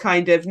synonymous with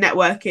kind of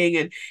networking,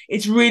 and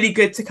it's really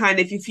good to kind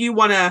of, if you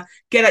want to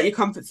get out your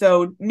comfort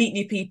zone, meet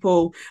new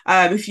people,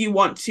 if you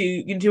want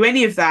to do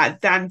any of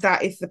that, then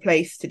that is the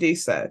place to do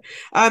so.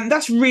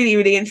 That's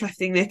really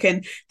interesting, Nick,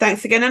 and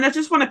thanks again. And I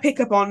just want to pick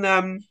up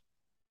on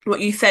what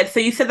you said. So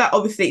you said that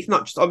obviously it's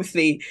not just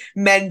obviously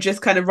men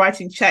just kind of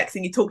writing checks,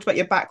 and you talked about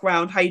your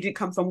background, how you didn't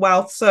come from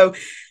wealth. So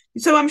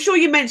I'm sure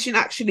you mentioned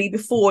actually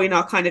before in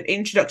our kind of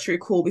introductory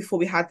call before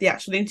we had the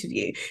actual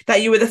interview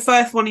that you were the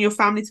first one in your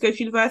family to go to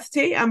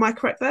university. Am I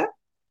correct there?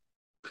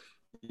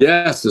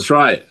 Yes, that's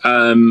right.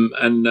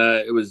 And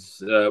it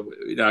was,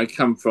 I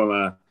come from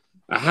a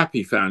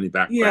happy family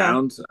Yeah.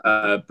 background,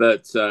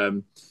 but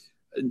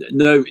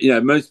no,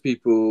 most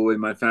people in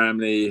my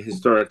family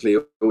historically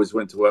always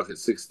went to work at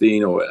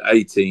 16 or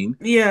 18.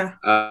 Yeah.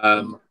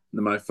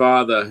 My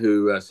father,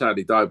 who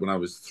sadly died when I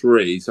was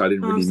 3, so I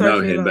didn't Oh, I'm really sorry know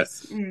for your him, but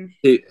loss.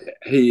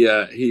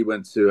 Mm. he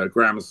went to a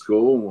grammar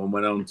school and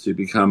went on to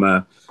become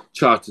a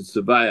chartered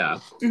surveyor.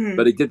 But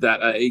Mm-hmm. he did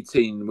that at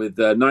 18 with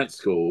night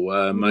school.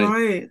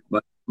 Right.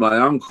 My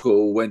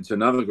uncle went to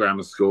another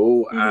grammar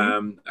school,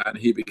 Mm-hmm. and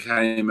he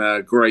became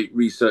a great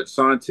research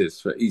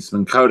scientist for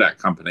Eastman Kodak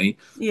Company,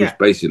 Yeah. which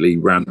basically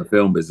ran the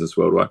film business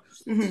worldwide.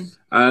 Mm-hmm.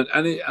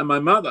 And my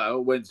mother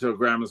went to a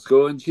grammar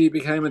school, and she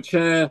became a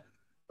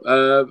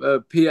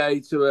PA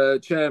to a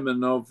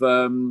chairman of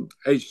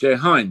HJ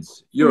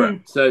Hynes Europe.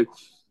 Mm-hmm. So,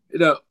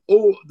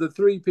 all the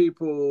three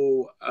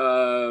people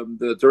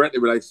that directly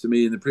related to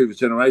me in the previous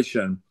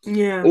generation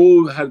Yeah.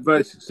 all had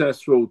very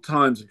successful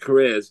times and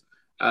careers,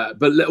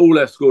 but all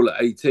left school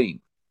at 18.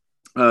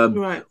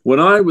 Right. When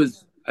I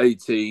was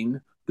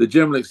 18, the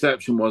general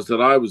exception was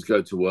that I was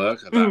go to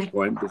work at that Mm.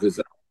 point because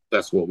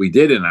that's what we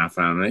did in our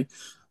family.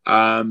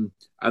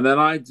 And then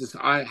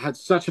I had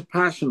such a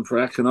passion for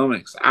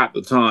economics at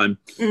the time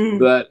Mm.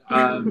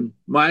 that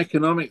my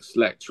economics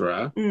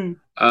lecturer Mm.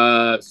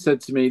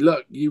 said to me,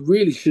 "Look, you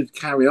really should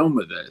carry on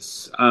with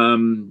this.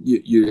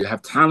 You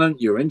have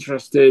talent, you're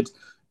interested,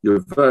 you're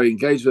very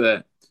engaged with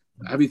it.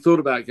 Have you thought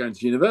about going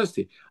to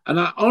university?" And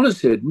I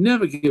honestly had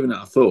never given it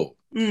a thought.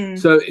 Mm.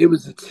 So it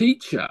was a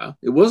teacher.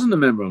 It wasn't a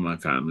member of my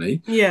family.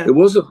 It Yeah.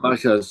 wasn't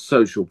like a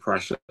social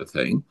pressure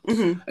thing.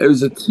 Hmm. It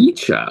was a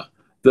teacher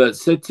that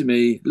said to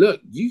me,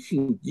 "Look, you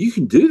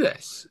can do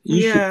this.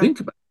 You should Yeah.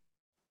 think about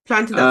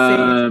Planted it."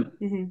 that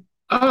seed. Hmm.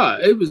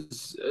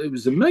 It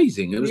was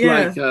amazing. It was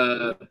like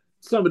Yeah.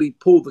 somebody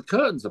pulled the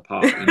curtains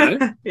apart.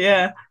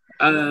 Yeah.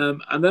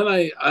 And then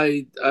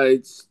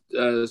I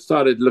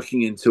started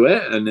looking into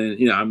it, and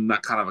then I'm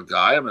that kind of a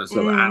guy. I'm a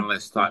sort of Mm.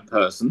 analyst type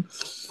person,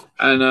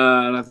 and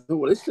I thought,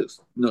 well, this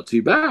looks not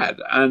too bad.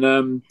 And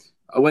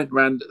I went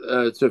round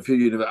to a few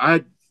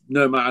universities.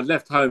 I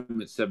left home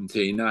at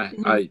 17.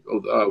 Hmm.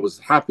 Although I was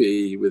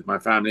happy with my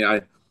family,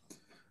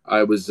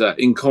 I was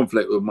in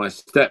conflict with my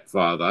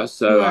stepfather,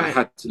 so I Right.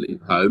 had to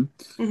leave home.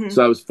 Hmm.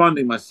 So I was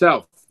funding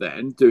myself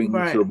then, doing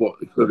sort Right. of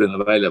what equivalent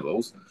of A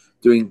levels,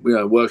 doing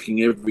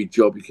working every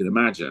job you can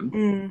imagine.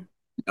 Mm.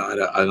 I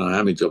don't know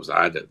how many jobs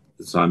I had at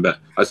the time, but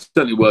I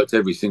certainly worked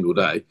every single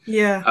day.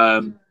 Yeah.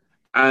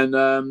 And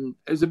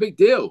it was a big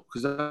deal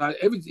because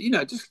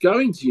just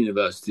going to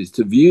universities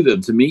to view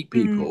them, to meet Mm.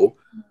 people,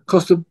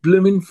 cost a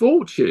blooming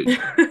fortune.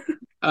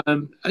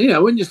 And,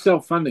 when you're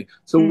self-funding,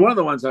 so one Mm. of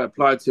the ones I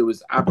applied to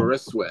was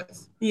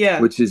Aberystwyth, Yeah.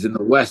 which is in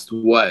the West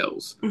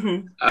Wales.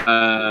 Hmm.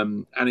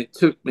 And it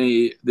took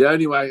me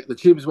the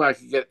cheapest way I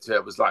could get to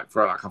it was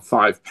for like a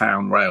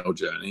 £5 rail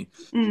journey,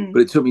 Mm.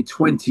 but it took me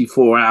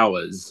 24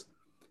 hours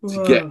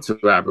to get Whoa.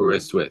 to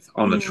Aberystwyth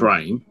on a Mm.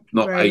 train,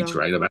 not Very a long.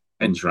 train, about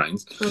 10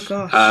 trains, Oh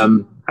gosh.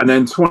 and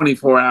then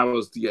 24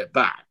 hours to get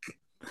back.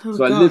 Oh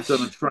So I lived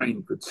on a gosh.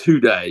 train for 2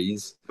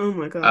 days. Oh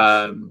my gosh.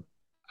 Um,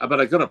 but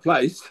I got a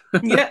place.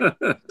 Yeah.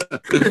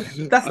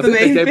 That's I the think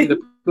they main gave me thing. the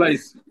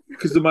place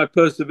because of my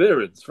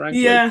perseverance,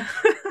 frankly. Yeah.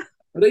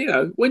 But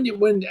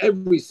when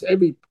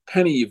every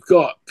penny you've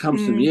got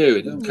comes from Mm. you,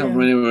 it doesn't come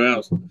from Yeah. anywhere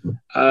else.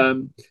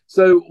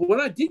 So when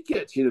I did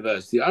get to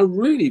university, I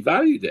really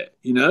valued it.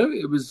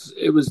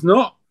 It was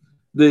not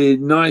the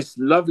nice,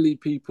 lovely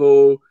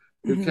people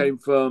who Hmm. came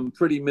from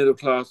pretty middle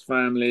class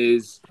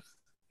families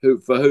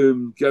for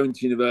whom going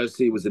to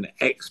university was an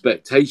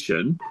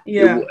expectation. It,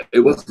 Yeah.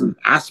 it wasn't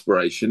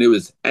aspiration; it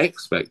was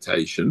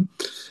expectation.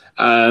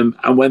 And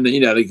when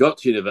they got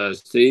to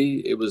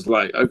university, it was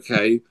like,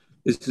 okay,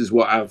 this is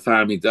what our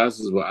family does.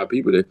 This is what our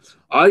people do.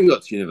 I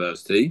got to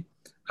university,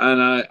 and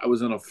I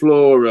was on a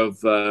floor of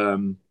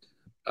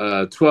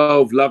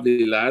 12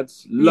 lovely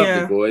lads, lovely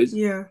Yeah. boys.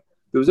 Yeah.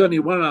 There was only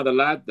one other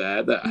lad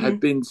there that had Hmm.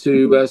 been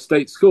to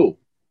state school.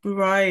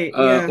 Right.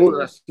 Yeah. All the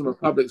rest of them were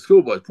public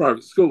school boys,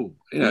 private school.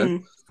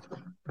 Mm.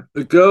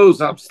 The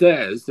girls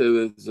upstairs, there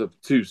was a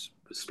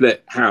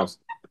two-split house,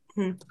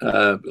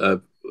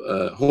 Mm.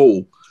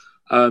 hall.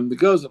 The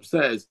girls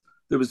upstairs,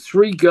 there was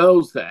three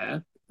girls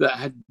there that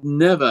had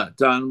never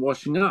done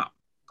washing up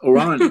or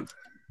ironing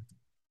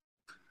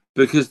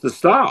because the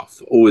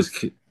staff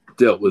always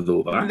dealt with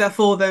all that. That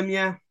for them.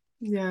 Yeah.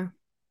 Yeah.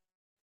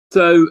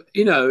 So,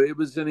 it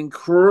was an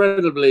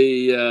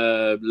incredibly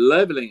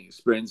leveling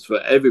experience for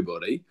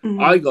everybody.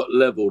 I Hmm. got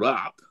leveled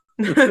up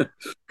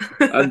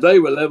and they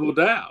were leveled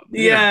down,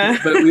 Yeah.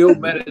 but we all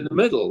met in the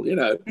middle.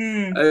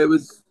 Mm. It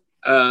was,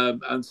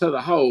 and so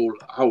the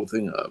whole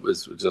thing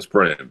was just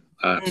brilliant,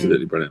 Mm.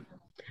 absolutely brilliant.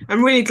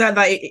 I'm really glad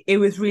that it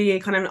was really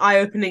kind of an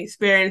eye-opening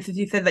experience, as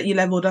you said, that you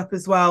leveled up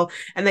as well,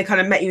 and they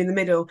kind of met you in the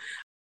middle.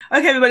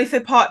 Okay, everybody. So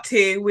part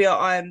two, we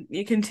are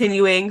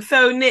continuing.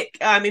 So Nick,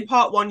 in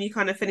part one, you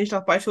kind of finished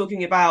off by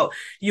talking about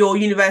your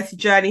university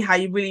journey, how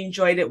you really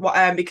enjoyed it,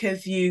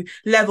 because you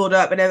leveled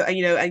up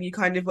and you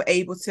kind of were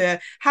able to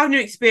have new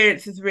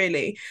experiences,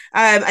 really.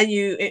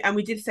 And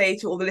we did say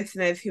to all the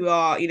listeners who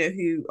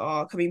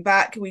are coming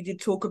back, we did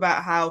talk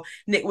about how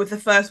Nick was the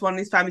first one in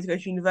his family to go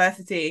to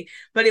university,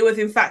 but it was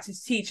in fact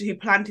his teacher who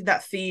planted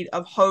that seed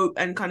of hope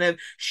and kind of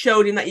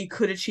showed him that you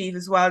could achieve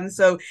as well. And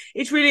so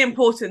it's really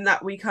important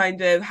that we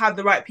kind of have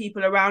the right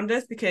people around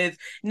us, because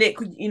Nick,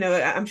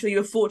 I'm sure you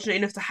were fortunate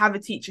enough to have a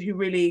teacher who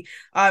really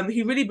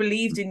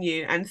believed in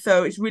you. And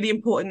so it's really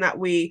important that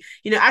we,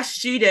 as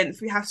students,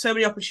 we have so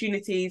many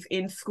opportunities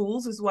in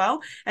schools as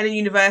well and in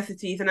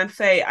universities. And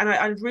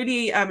I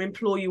really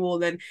implore you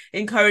all and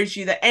encourage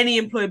you that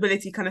any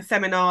employability kind of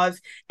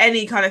seminars,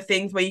 any kind of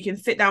things where you can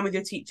sit down with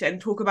your teacher and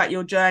talk about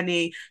your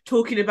journey,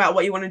 talking about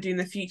what you want to do in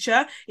the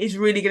future is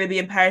really going to be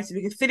imperative.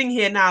 Because sitting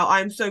here now,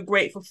 I'm so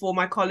grateful for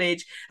my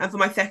college and for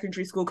my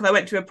secondary school, because I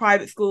went to to a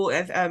private school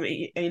as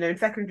in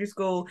secondary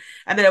school,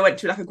 and then I went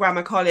to like a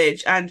grammar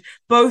college, and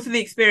both of the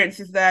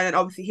experiences there, and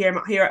obviously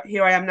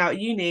here I am now at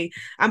uni,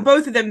 and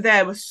both of them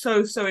there were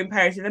so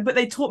imperative. But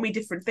they taught me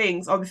different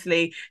things.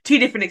 Obviously, two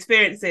different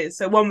experiences.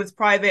 So one was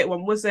private,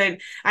 one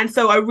wasn't, and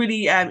so I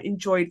really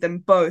enjoyed them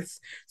both.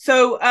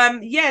 So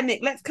yeah,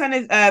 Nick, let's kind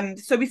of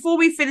so before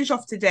we finish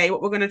off today,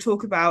 what we're going to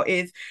talk about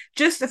is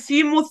just a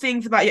few more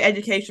things about your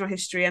educational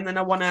history, and then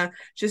I want to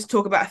just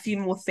talk about a few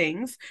more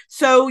things.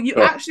 So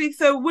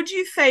would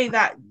you say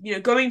that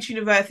going to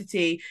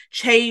university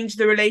changed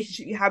the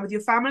relationship you had with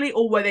your family,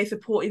 or were they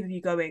supportive of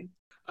you going?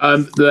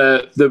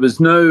 There was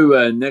no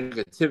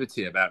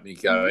negativity about me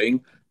Mm-hmm.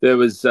 going. There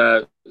was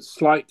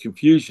slight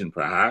confusion,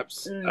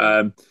 perhaps,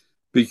 Mm.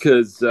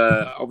 because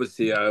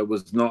obviously I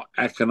was not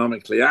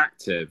economically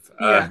active.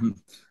 Yeah.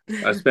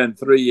 I spent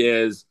 3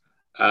 years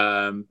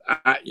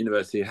at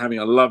university having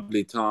a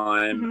lovely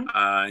time,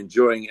 Mm-hmm.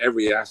 enjoying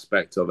every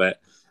aspect of it.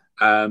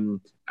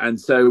 And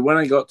so when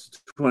I got to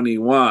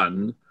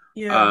 21,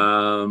 Yeah.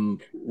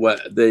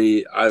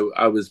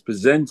 I was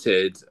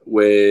presented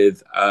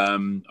with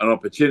an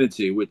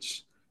opportunity,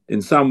 which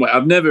in some way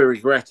I've never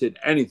regretted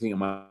anything in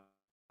my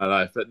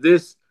life, but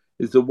this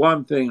is the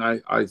one thing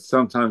I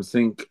sometimes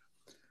think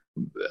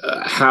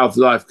how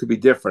life could be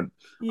different.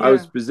 I Yeah.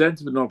 was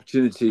presented with an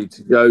opportunity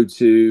to go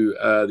to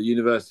the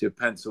University of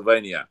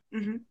Pennsylvania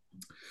Mm-hmm.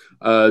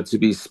 to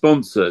be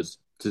sponsored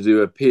to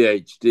do a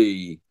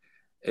PhD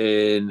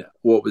in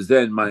what was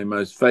then my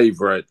most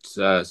favorite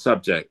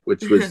subject,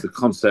 which was the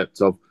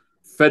concept of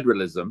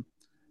federalism,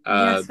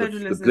 Yes, the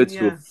federalism.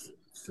 political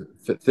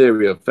Yeah.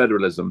 theory of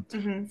federalism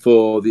Mm-hmm.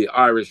 for the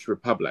Irish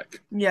Republic.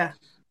 Yeah.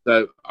 So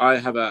I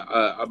have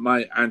my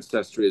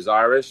ancestry is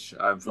Irish.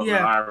 I'm from an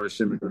Yeah. Irish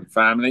immigrant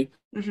family.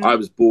 I Mm-hmm.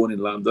 was born in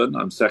London.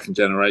 I'm second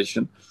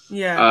generation.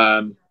 Yeah.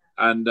 Um,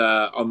 and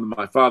on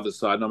my father's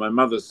side, on my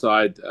mother's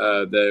side,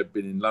 they've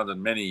been in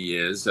London many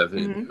years, I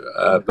think,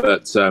 Mm-hmm.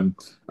 but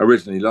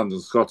originally London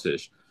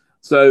Scottish.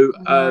 So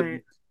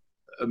Right.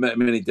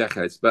 many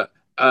decades. But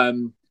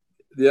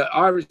the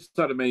Irish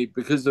side of me,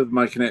 because of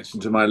my connection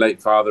to my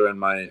late father and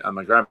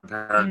my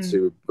grandparents, Mm.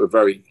 who were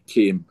very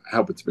key in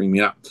helping to bring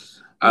me up,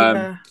 um,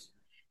 Yeah.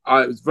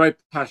 I was very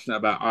passionate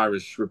about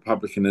Irish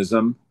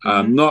republicanism,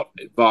 Mm-hmm. not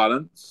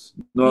violence,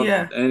 not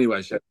Yeah. in any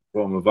way, shape,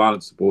 or form a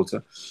violent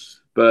supporter,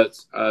 but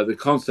the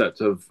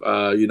concept of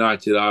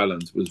United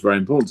Ireland was very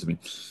important to me.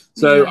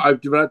 So Yeah.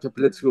 I've developed a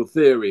political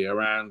theory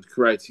around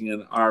creating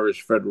an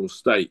Irish federal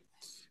state,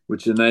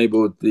 which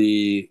enabled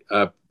the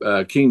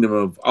Kingdom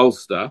of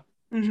Ulster,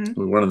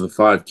 Mm-hmm. one of the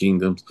five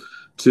kingdoms,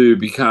 to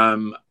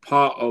become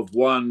part of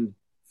one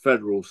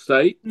federal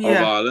state of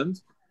Yeah.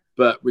 Ireland,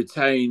 but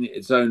retain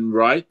its own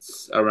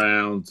rights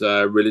around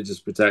religious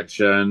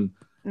protection.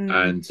 Mm.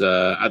 And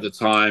at the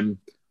time,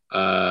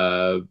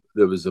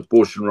 there was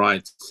abortion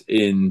rights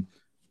in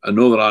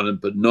Northern Ireland,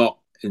 but not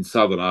in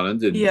Southern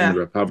Ireland, in the Yeah.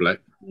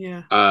 Republic.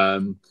 Yeah.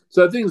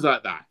 So things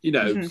like that,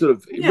 Mm-hmm. sort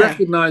of Yeah.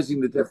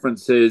 recognizing the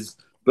differences,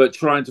 but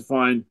trying to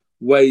find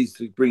ways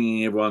of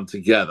bringing everyone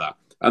together.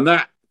 And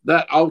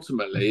that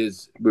ultimately,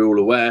 as we're all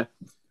aware,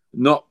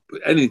 not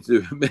anything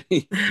to do with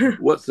me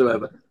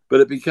whatsoever, but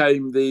it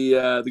became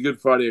the Good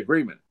Friday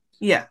Agreement,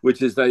 Yeah.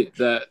 which is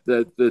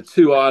the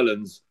two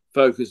islands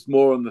focused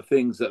more on the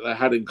things that they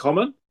had in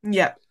common,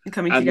 Yeah.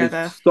 Coming and they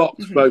together. stopped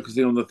Mm-hmm.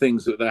 focusing on the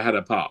things that they had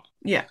apart.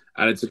 Yeah.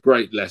 And it's a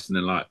great lesson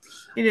in life.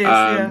 It is. Um,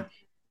 Yeah.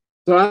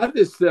 so I had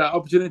this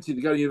opportunity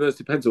to go to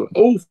University of Pennsylvania,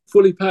 all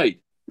fully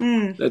paid.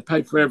 Mm. They'd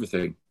paid for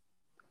everything.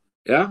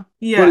 Yeah,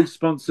 fully Yeah.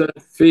 sponsored,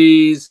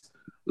 fees,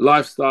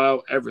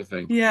 lifestyle,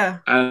 everything, Yeah.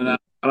 and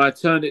I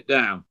turned it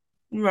down.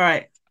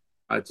 Right.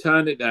 I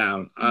turned it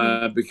down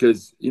Mm-hmm.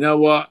 because you know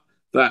what,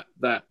 that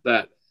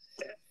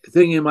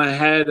thing in my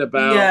head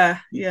about Yeah.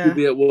 you should Yeah.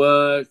 be at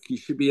work, you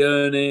should be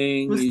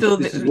earning, Was still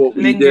this is what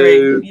we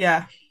lingering. do.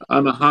 Yeah.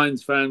 I'm a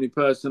Hynes family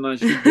person. I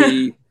should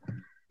be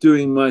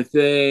doing my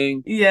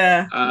thing,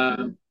 Yeah.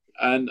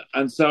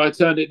 and so I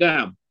turned it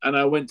down and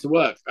I went to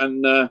work.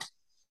 And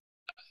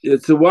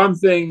it's the one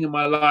thing in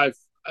my life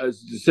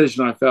as a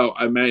decision I felt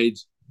I made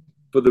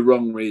for the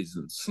wrong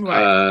reasons.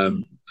 Right.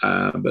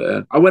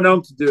 But I went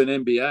on to do an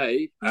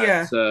MBA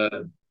Yeah.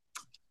 so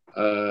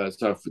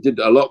I did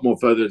a lot more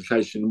further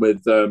education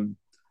with the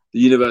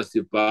University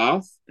of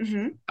Bath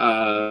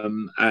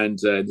Mm-hmm. and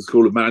the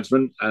School of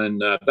Management,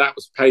 and that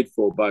was paid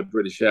for by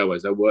British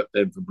Airways. I worked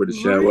then for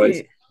British Airways,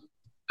 Right.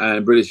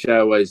 and British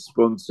Airways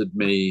sponsored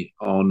me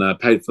on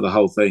paid for the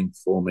whole thing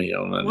for me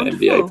on an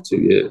MBA for Wonderful.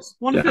 2 years.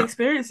 Wonderful Yeah.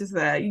 experiences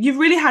there. You've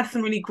really had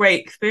some really great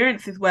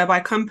experiences whereby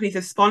companies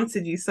have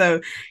sponsored you.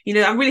 So,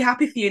 I'm really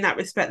happy for you in that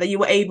respect that you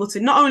were able to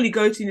not only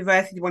go to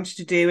university you wanted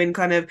to do and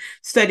kind of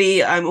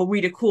study or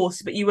read a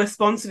course, but you were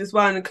sponsored as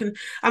well. And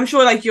I'm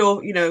sure like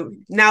you're,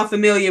 now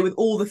familiar with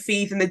all the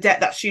fees and the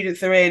debt that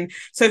students are in.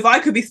 So if I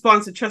could be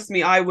sponsored, trust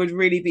me, I would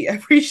really be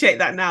appreciate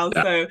that now.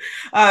 Yeah.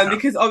 So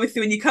because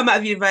obviously when you come out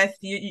of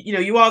university,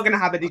 you are going to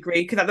have a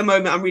degree, because at the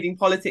moment I'm reading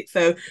politics.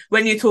 So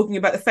when you're talking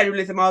about the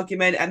federalism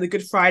argument and the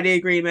Good Friday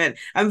Agreement,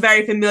 I'm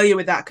very familiar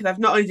with that because I've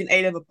not only done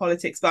A-level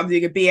politics, but I'm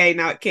doing a BA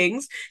now at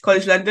King's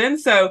College London.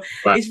 So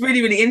Right. it's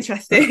really, really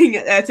interesting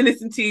to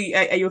listen to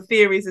your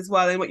theories as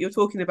well and what you're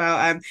talking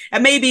about.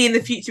 And maybe in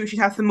the future we should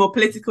have some more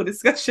political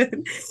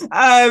discussion.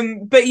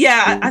 But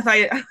yeah, as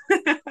I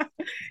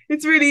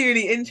it's really,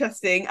 really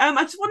interesting. I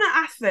just want to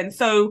ask then,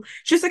 so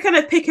just to kind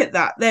of pick at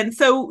that then,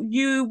 so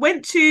you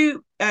went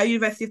to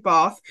University of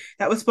Bath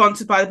that was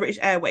sponsored by the British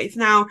Airways.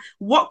 Now,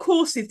 what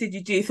courses did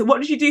you do? So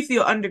what did you do for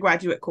your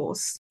undergraduate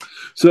course?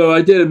 So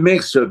I did a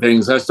mixture of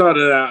things. I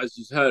started out, as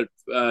you heard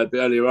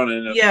earlier on,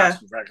 in a Yeah.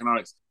 passion for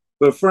economics.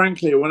 But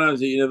frankly, when I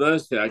was at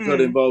university, I got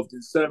Mm. involved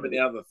in so many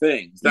other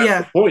things. That's the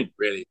Yeah. point,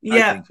 really, I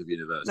Yeah. think, of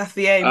university. That's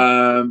the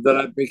aim. That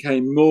I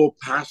became more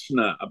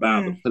passionate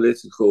about the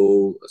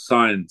political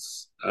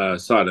science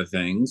side of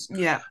things.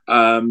 Yeah.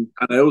 And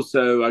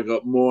I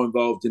got more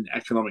involved in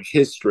economic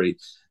history.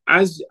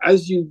 As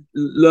you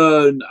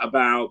learn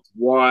about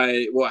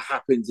what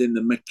happens in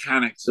the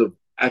mechanics of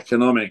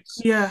economics,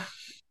 Yeah.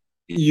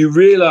 you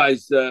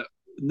realize that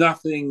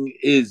nothing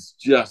is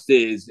just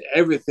is.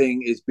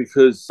 Everything is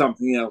because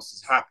something else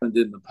has happened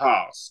in the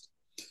past.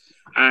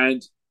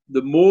 And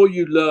the more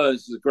you learn,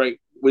 this is a great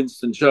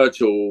Winston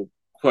Churchill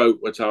quote,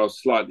 which I'll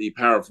slightly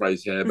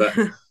paraphrase here, but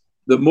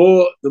the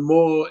more,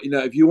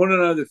 if you want to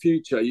know the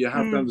future, you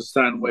have to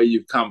understand where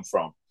you've come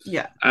from.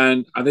 Yeah.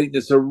 And I think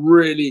that's a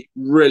really,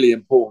 really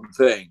important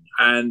thing.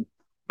 And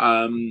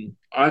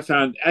I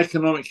found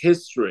economic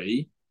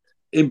history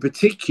in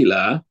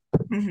particular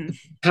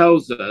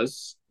tells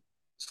us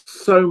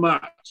so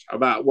much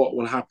about what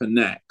will happen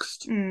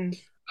next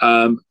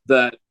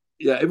that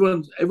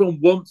everyone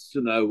wants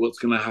to know what's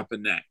going to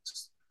happen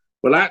next.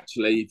 Well,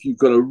 actually, if you've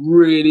got a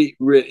really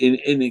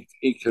in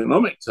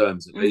economic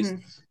terms at least,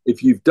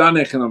 if you've done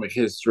economic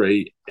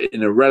history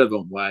in a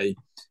relevant way,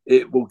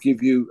 it will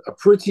give you a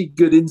pretty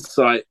good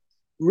insight.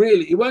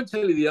 Really, it won't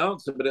tell you the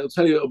answer, but it'll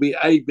tell you it'll be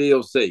A, B,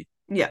 or C.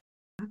 Yeah.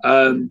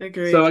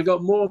 So I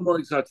got more and more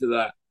excited to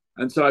that.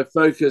 And so I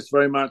focused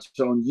very much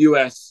on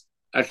US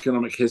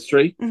economic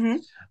history.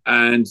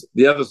 And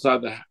the other side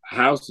of the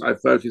house, I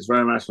focused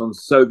very much on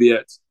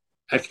Soviet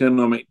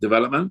economic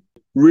development.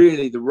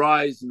 Really, the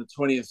rise in the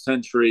 20th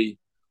century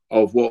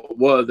of what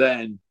were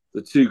then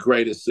the two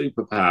greatest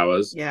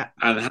superpowers,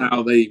 and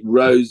how they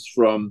rose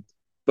from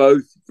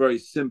both very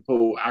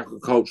simple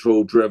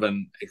agricultural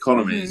driven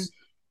economies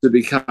to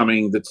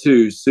becoming the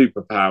two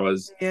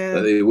superpowers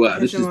that they were.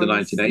 This is the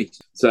 1980s.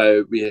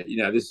 So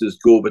this was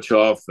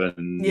Gorbachev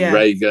and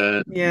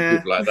Reagan and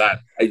people like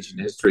that.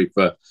 Ancient history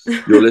for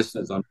your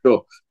listeners, I'm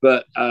sure.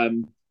 But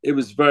it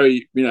was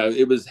very,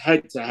 it was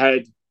head to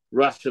head,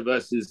 Russia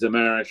versus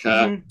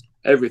America,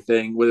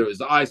 everything, whether it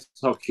was ice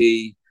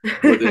hockey,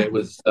 whether it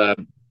was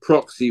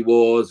proxy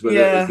wars, whether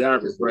it was the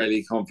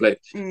Arab-Israeli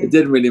conflict, it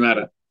didn't really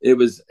matter. It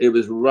was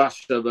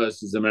Russia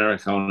versus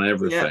America on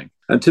everything.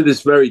 And to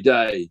this very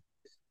day,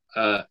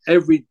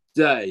 every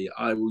day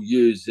I will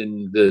use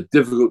in the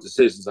difficult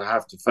decisions I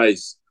have to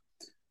face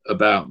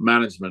about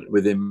management,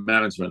 within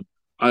management,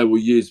 I will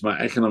use my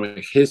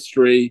economic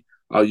history,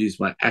 I'll use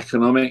my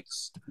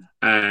economics,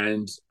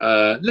 and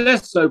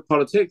less so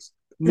politics.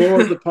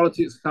 More of the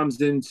politics comes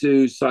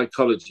into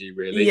psychology,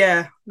 really,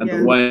 and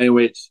the way in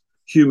which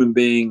human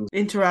beings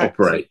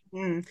operate.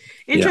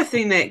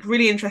 Interesting, Nick.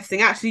 Really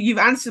interesting. Actually, you've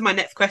answered my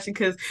next question,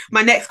 because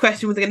my next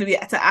question was going to be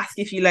to ask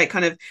if you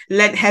kind of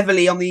lent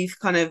heavily on these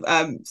kind of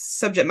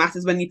subject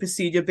matters when you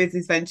pursued your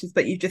business ventures,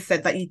 but you just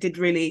said that you did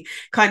really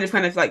kind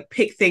of like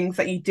pick things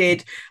that you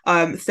did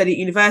study at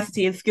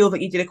university and skills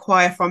that you did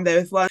acquire from there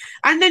as well.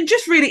 And then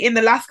just really in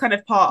the last kind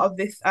of part of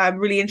this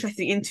really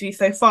interesting interview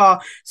so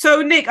far.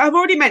 So Nick, I've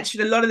already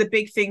mentioned a lot of the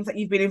big things that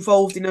you've been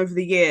involved in over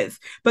the years,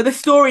 but the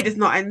story does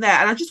not end there.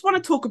 And I just want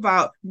to talk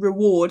about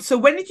Reward. So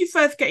when did you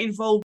first get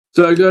involved?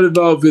 So I got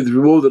involved with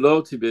Reward, the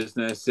loyalty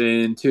business,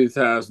 in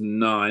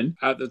 2009.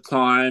 At the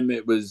time,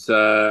 it was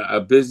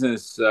a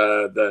business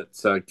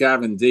that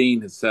Gavin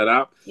Dean had set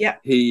up. Yeah.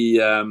 He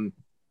had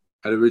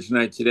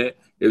originated it.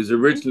 It was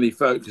originally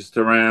focused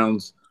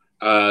around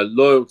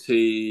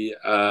loyalty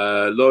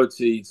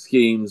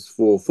schemes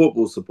for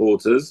football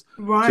supporters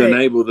to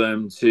enable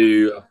them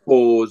to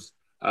afford.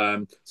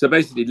 So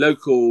basically,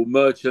 local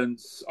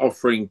merchants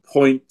offering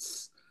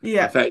points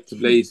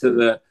effectively, so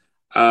that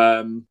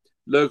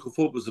local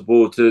football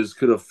supporters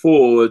could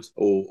afford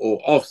or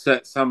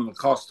offset some of the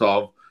cost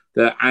of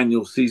their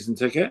annual season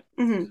ticket.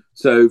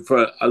 So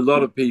for a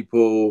lot of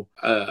people,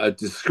 a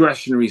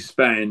discretionary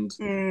spend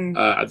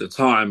at the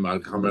time, I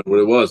can't remember what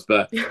it was,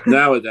 but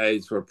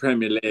nowadays for a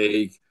Premier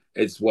League,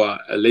 it's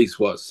at least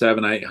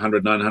 £700,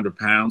 £800,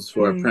 £900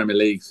 for a Premier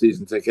League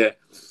season ticket.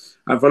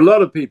 And for a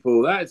lot of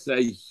people, that's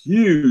a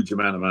huge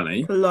amount of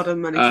money. A lot of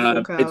money to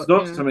fork out. It's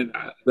not something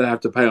that they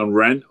have to pay on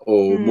rent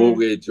or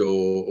mortgage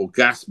or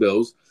gas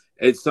bills.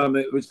 It's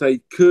something which they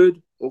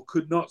could or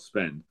could not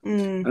spend.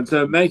 And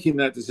so making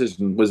that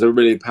decision was a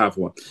really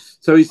powerful one.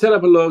 So he set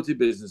up a loyalty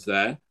business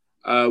there.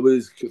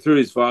 through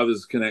his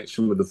father's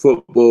connection with the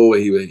football.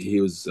 He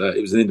was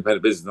it was an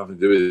independent business, nothing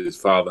to do with his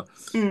father,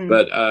 Mm.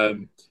 but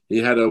he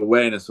had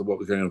awareness of what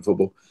was going on in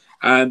football,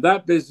 and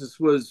that business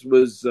was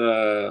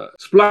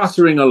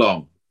spluttering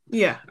along,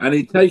 Yeah. and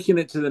he'd taken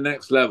it to the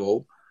next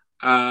level.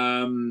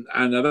 And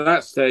at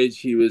that stage,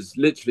 he was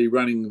literally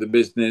running the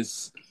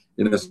business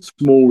in a Mm.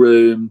 small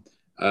room,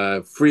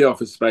 free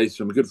office space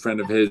from a good friend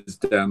of his,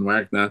 Dan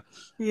Wagner,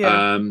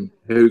 Yeah.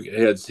 who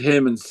had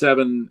him and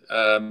seven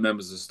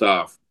members of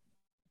staff.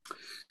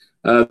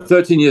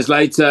 13 years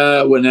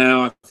later, we're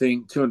now, I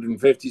think,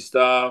 250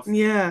 staff.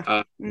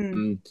 Yeah.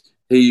 Mm.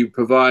 He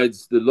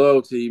provides the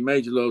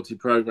major loyalty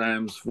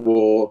programs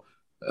for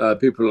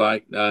people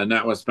like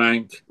NatWest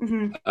Bank,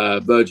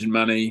 Mm-hmm. Virgin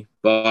Money,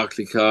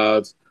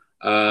 Barclaycard.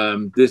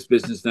 This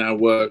business now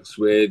works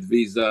with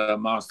Visa,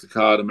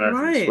 MasterCard,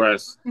 American Right.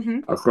 Express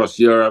Mm-hmm. across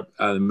Europe,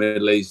 the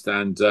Middle East,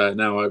 and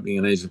now opening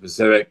in Asia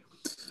Pacific.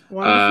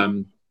 Wonderful.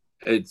 Um,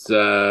 it's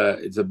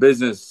a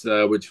business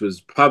which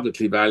was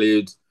publicly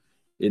valued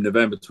in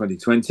November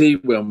 2020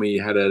 when we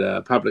had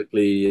it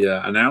publicly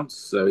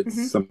announced. So it's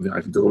Mm-hmm. something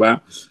I can talk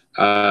about.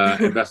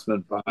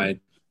 Investment by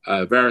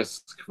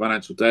Verisk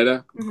Financial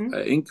Data Mm-hmm.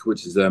 Inc.,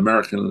 which is an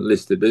American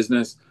listed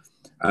business.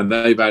 And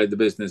they valued the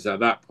business at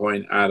that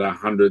point at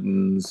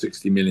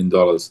 $160 million.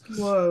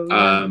 Whoa.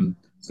 Yeah. Mm.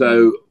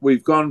 So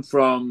we've gone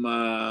from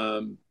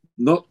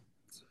not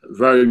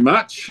very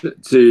much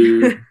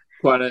to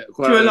quite To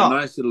a a lot.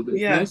 nice little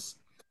Yeah. business,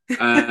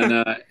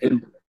 and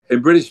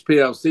in British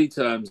PLC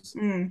terms,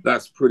 Mm.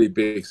 that's pretty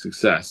big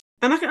success.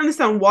 And I can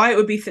understand why it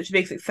would be such a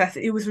big success.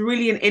 It was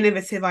really an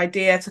innovative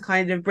idea to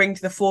kind of bring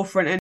to the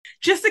forefront. And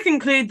just to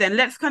conclude, then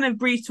let's kind of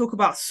briefly talk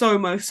about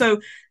Somo. So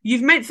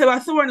I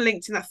saw on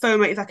LinkedIn that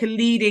Somo is like a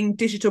leading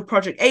digital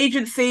project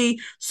agency.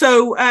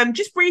 So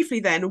just briefly,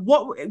 then,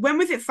 when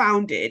was it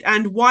founded,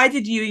 and why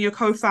did you and your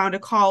co-founder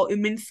Carl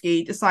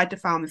Uminski decide to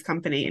found this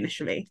company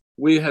initially?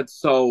 We had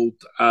sold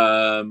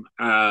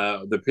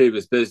the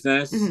previous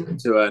business Mm-hmm.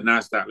 to a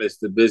Nasdaq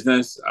listed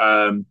business.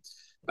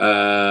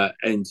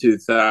 In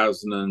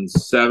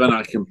 2007,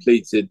 I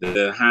completed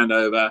the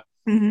handover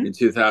Mm-hmm. in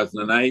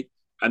 2008.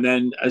 And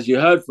then, as you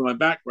heard from my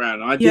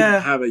background, I didn't Yeah.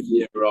 have a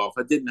year off.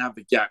 I didn't have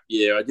the gap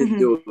year. I didn't Mm-hmm.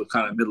 do all the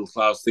kind of middle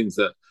class things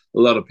that a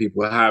lot of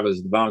people have as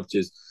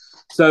advantages.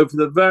 So, for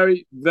the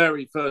very,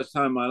 very first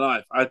time in my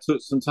life, I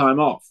took some time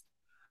off,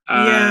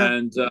 Yeah.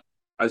 and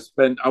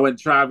I went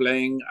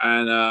traveling,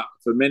 and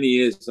for many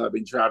years I've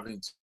been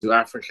traveling to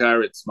Africa.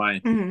 It's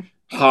my Mm-hmm.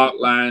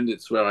 heartland.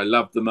 It's where I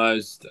love the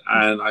most,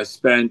 and I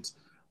spent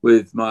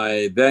with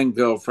my then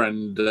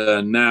girlfriend,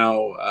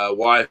 now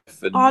wife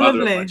and Oh, mother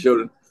of my lovely.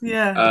 children.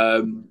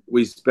 Yeah.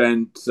 We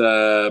spent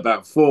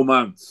about 4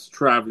 months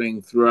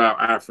traveling throughout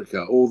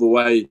Africa, all the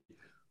way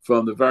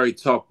from the very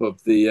top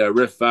of the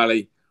Rift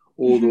Valley,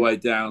 all the Mm-hmm. way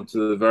down to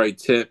the very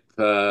tip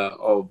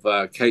of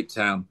Cape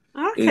Town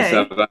in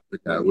South Okay.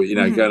 Africa. We,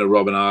 Mm-hmm. going to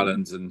Robben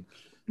Island, and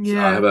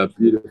I have Yeah. a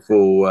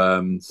beautiful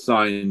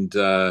signed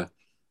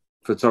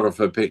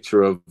photographer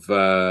picture of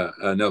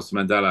Nelson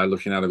Mandela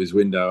looking out of his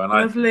window, and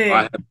I Lovely.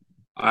 have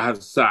I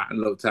have sat and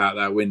looked out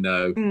that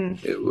window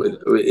Mm.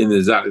 in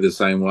exactly the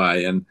same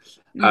way. And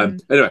Mm.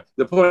 anyway,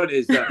 the point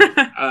is that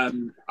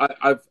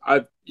I've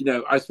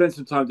I spent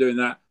some time doing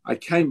that. I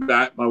came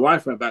back. My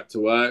wife went back to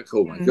work,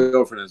 or my Mm.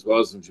 girlfriend as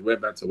well, and she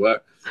went back to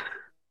work.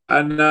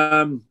 And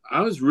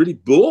I was really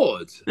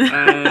bored.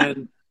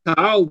 And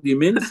Carl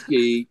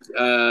Uminski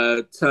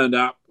turned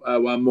up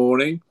one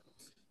morning.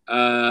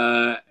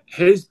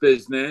 His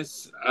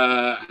business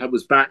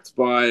was backed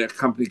by a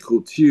company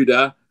called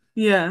Tudor.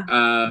 Yeah.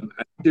 And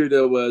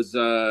Tudor was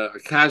a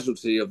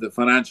casualty of the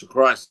financial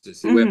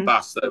crisis. It went Mm-hmm.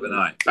 bust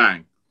overnight.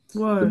 Bang. The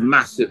Whoa.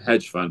 massive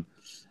hedge fund.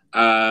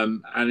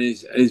 And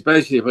he's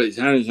basically put his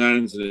hand in his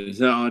hands and he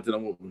said, oh, I don't know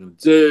what we're going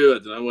to do. I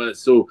don't know where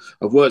it's all.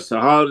 I've worked so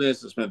hard on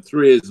this. I spent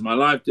 3 years of my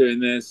life doing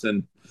this.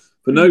 And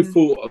for no Mm.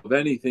 fault of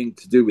anything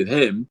to do with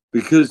him,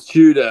 because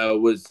Tudor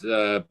was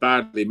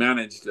badly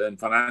managed in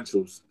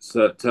financial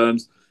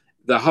terms,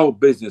 the whole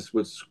business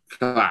was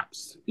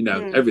collapsed.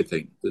 Mm.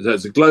 Everything.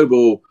 There's a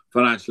global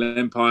financial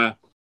empire.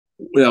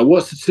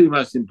 What's the two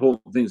most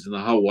important things in the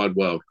whole wide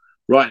world?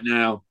 Right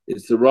now,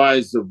 it's the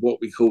rise of what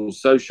we call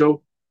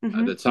social. At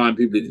Mm-hmm. the time,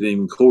 people didn't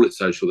even call it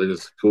social. They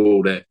just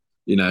called it,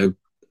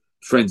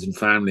 friends and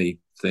family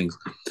things.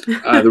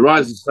 The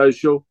rise of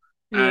social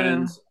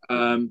and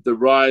Yeah. the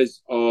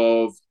rise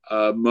of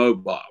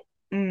mobile.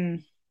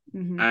 Mm.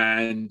 Mm-hmm.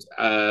 And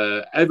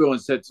everyone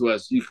said to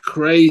us, "You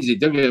crazy,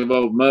 don't get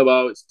involved with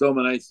mobile. It's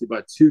dominated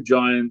by two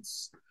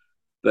giants.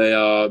 They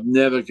are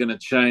never going to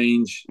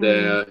change.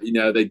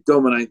 Mm. They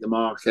dominate the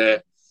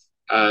market.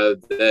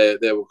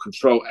 They will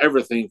control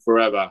everything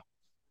forever."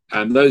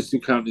 And those two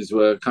companies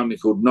were a company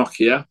called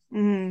Nokia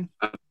Mm.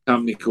 and a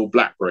company called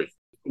BlackBerry.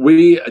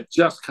 We had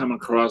just come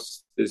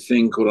across this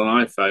thing called an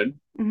iPhone,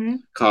 Mm-hmm.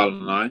 Carl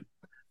and I,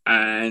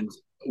 and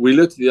we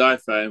looked at the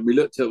iPhone, we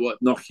looked at what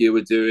Nokia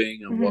were doing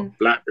and Mm-hmm. what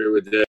BlackBerry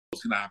were doing,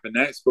 what's going to happen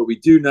next, but we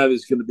do know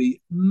there's going to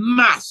be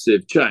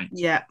massive change.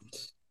 Yeah.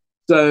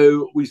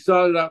 So we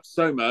started up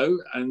Somo,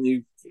 and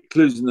you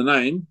clues in the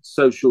name,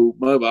 social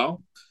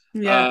mobile.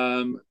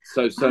 Yeah.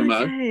 so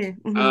Somo. Okay.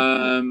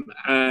 Hmm.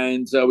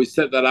 And we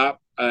set that up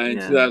in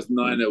Yeah.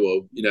 2009.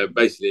 Well,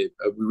 basically,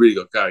 we really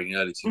got going in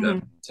early Hmm.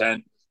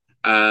 2010.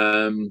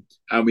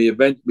 And we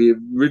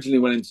originally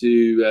went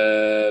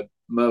into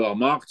mobile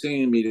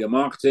marketing and media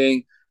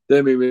marketing.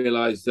 Then we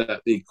realized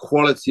that the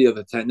quality of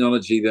the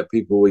technology that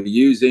people were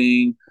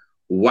using,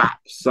 WAP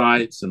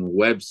sites and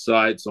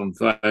websites on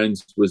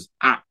phones, was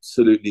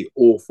absolutely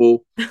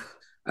awful.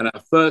 And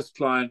our first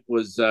client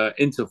was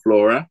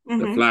Interflora, the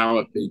Hmm.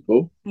 flower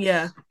people,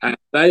 Yeah. and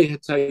they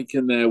had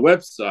taken their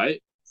website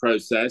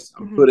process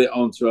and Hmm. put it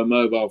onto a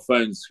mobile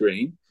phone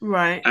screen.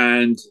 Right.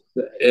 And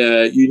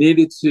you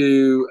needed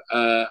to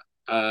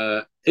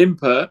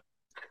input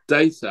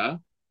data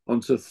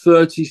onto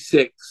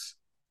 36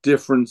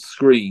 different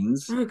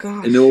screens Oh in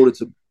gosh. order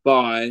to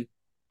buy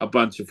a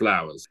bunch of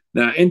flowers.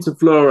 Now,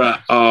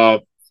 Interflora are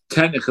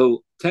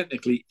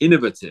technically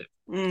innovative,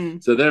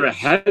 Mm. so they're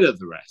ahead of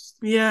the rest,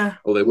 Yeah.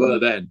 or they were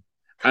then.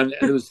 And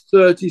there was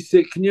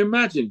 36. Can you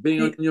imagine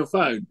being on Y- your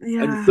phone and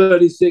Yeah.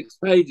 36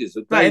 pages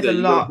of That is data a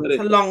you got to lot. put It's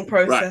a in long right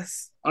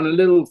process. on a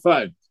little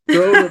phone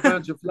to order a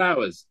bunch of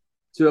flowers,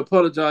 to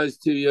apologize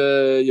to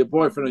your Oh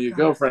boyfriend my or your God.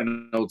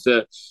 girlfriend, or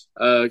to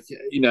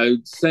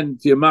send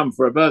to your mum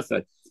for a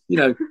birthday.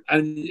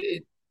 And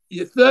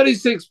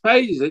 36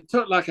 pages. It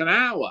took like an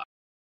hour.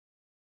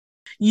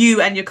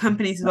 You and your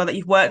companies as well that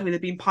you've worked with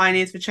have been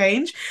pioneers for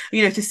change,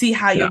 to see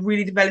how Yeah, you're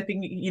really developing,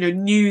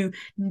 new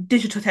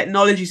digital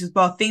technologies as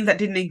well, things that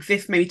didn't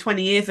exist maybe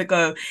 20 years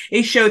ago.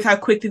 It shows how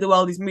quickly the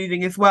world is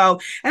moving as well.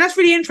 And that's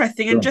really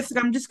interesting. And sure. just,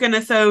 I'm just going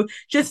to, so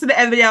just so that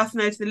everybody else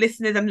knows, to the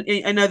listeners,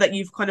 I know that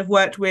you've kind of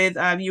worked with,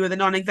 you were the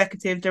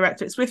non-executive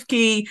director at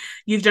SwiftKey.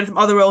 You've done some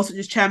other roles, such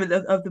as chairman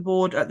of the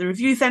board at the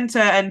Review Centre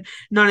and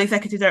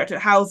non-executive director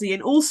at Halsey.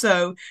 And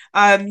also,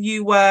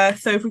 you were,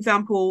 so for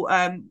example,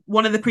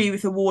 one of the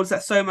previous awards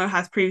that Somo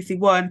has previously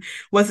won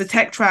was the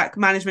Tech Track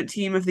Management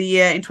Team of the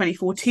Year in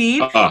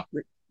 2014. Ah,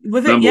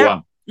 Was it? number Yep. one.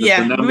 That's the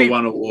Yeah. number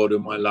one award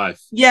of my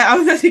life. Yeah, I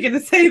was actually going to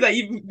say that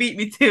you beat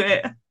me to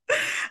it.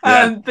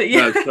 Yeah. But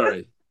yeah. No,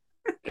 sorry.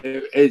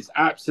 It's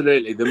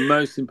absolutely the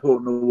most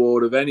important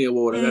award of any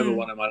award I've ever Mm,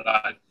 won in my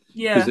life,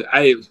 because yeah.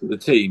 A, it was for the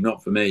team,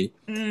 not for me.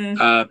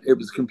 Mm, It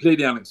was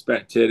completely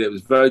unexpected. It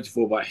was voted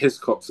for by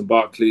Hiscox and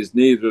Barclays.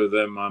 Neither of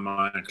them are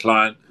my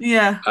client.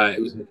 yeah.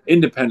 It was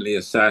independently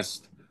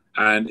assessed,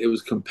 and it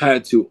was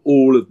compared to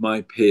all of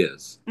my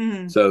peers.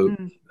 Mm, So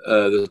mm,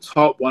 the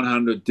top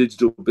 100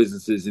 digital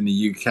businesses in the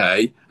UK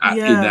in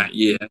yeah. that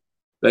year,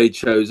 they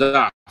chose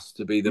us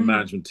to be the Mm,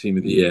 management team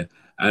of the year.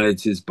 And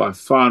it is by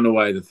far and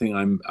away the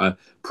thing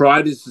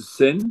pride is a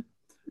sin,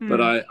 but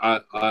mm.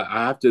 I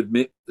have to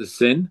admit the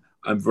sin.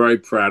 I'm very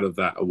proud of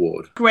that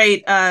award.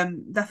 Great.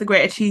 That's a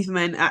great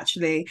achievement,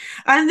 actually.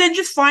 And then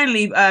just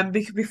finally,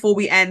 before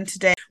we end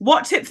today,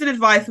 what tips and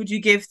advice would you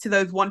give to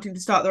those wanting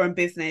to start their own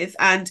business?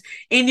 And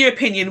in your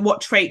opinion,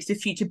 what traits do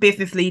future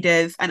business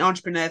leaders and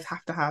entrepreneurs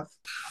have to have?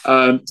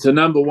 So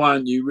number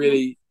one, you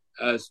really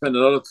spend a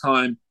lot of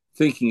time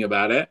thinking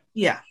about it,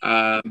 Yeah.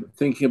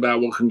 thinking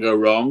about what can go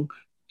wrong.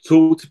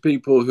 Talk to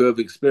people who have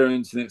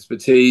experience and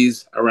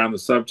expertise around the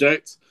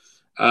subject.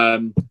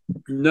 Um,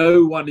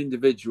 no one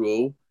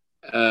individual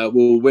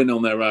will win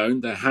on their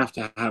own. They have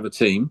to have a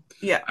team,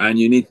 Yeah. and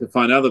you need to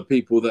find other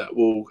people that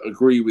will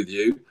agree with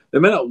you. They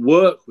may not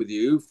work with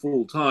you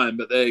full time,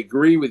 but they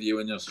agree with you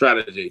in your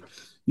strategy.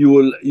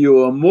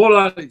 You are more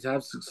likely to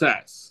have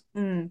success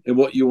Mm, in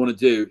what you want to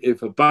do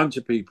if a bunch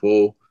of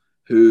people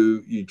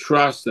who you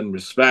trust and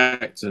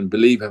respect and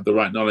believe have the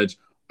right knowledge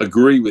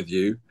agree with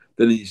you,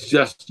 then it's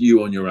just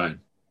you on your own.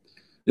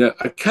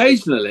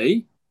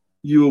 Occasionally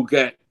you will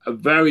get a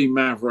very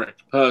maverick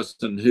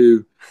person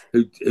who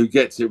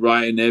gets it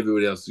right and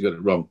everybody else has got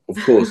it wrong, of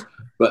course.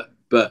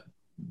 But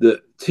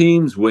the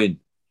teams win.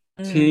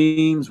 mm,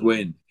 Teams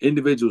win.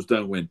 Individuals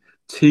don't win.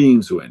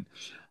 Teams win.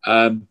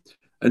 Um,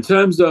 in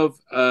terms of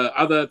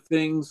other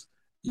things,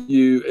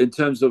 in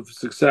terms of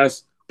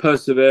success,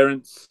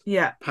 perseverance,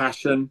 yeah.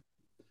 passion.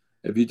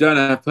 If you don't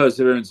have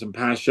perseverance and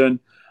passion,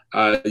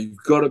 you've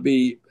got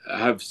to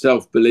have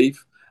self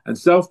belief. And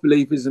self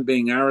belief isn't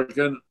being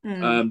arrogant.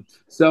 Mm,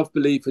 Self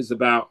belief is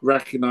about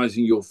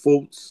recognizing your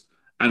faults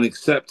and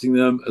accepting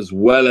them, as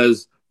well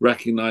as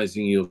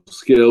recognizing your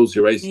skills,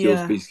 your A skills,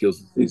 yeah. B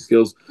skills, C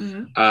skills.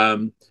 Mm,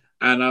 Um,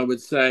 and I would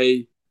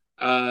say,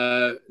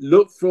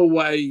 look for a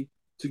way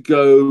to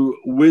go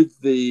with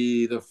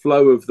the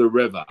flow of the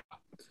river.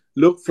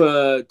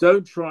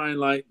 Don't try and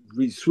like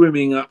be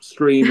swimming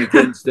upstream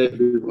against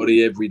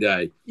everybody every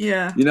day.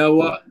 yeah. You know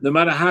what? No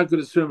matter how good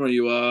a swimmer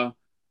you are,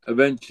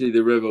 eventually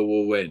the river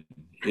will win.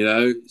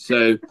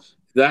 So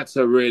that's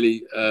a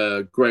really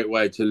great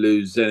way to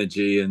lose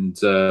energy and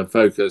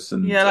focus Yeah,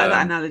 and I like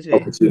that analogy.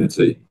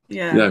 opportunity.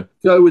 Yeah.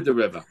 Go with the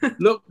river.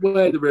 Look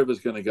where the river's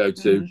going to go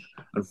to, Mm.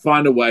 and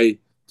find a way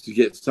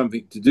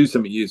to do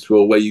something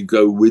useful where you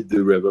go with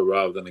the river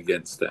rather than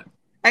against it.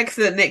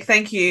 Excellent, Nick.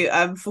 Thank you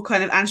for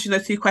kind of answering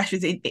those two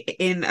questions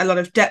in a lot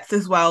of depth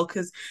as well.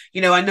 Because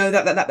I know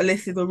that the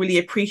listeners will really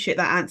appreciate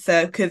that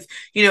answer. Because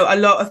a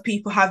lot of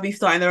people have been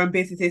starting their own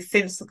businesses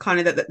since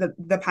kind of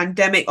the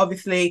pandemic.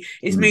 Obviously,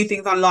 it's Mm. moved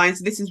things online,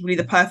 so this is really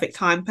the perfect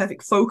time,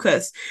 perfect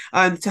focus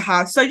to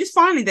have. So, just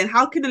finally, then,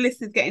 how can the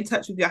listeners get in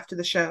touch with you after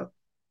the show?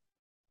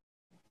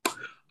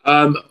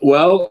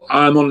 Well,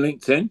 I'm on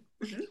LinkedIn,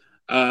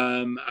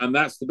 Mhm. and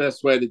that's the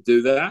best way to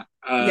do that.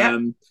 Yeah.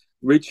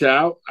 Reach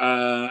out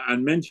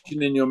and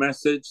mention in your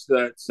message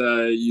that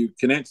you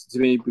connected to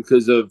me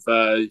because of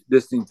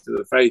listening to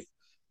the Faith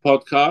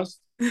podcast.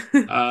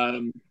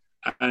 Um,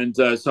 and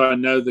so I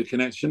know the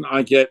connection.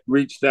 I get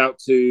reached out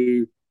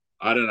to,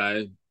 I don't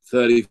know,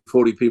 30,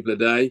 40 people a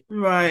day.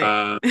 Right.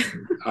 Um,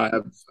 I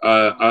have,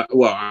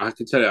 I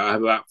can tell you, I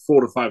have about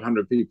 400 to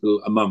 500 people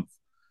a month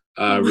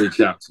reach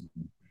out to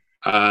me.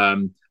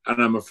 And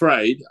I'm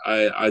afraid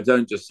I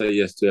don't just say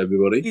yes to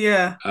everybody.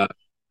 Yeah.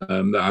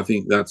 I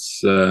think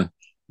that's not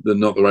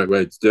the right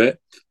way to do it.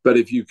 But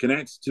if you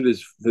connect to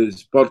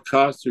this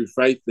podcast through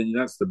faith, then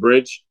that's the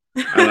bridge,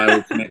 and I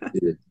will connect to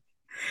you.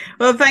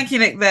 Well, thank you,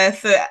 Nick. There.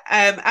 So,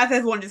 as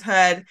everyone just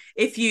heard,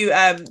 if you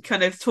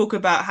kind of talk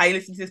about how you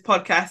listen to this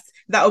podcast,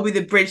 that will be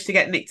the bridge to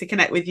get Nick to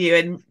connect with you.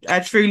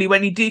 And truly,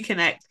 when you do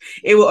connect,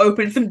 it will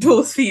open some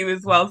doors for you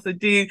as well. So,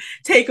 do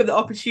take up the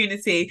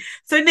opportunity.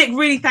 So, Nick,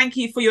 really thank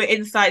you for your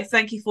insights.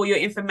 Thank you for your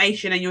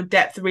information and your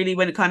depth. Really,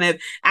 when kind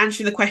of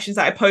answering the questions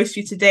that I posed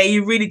to you today,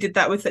 you really did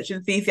that with such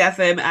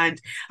enthusiasm,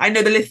 and I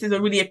know the listeners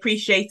will really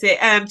appreciate it.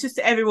 Just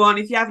to everyone,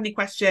 if you have any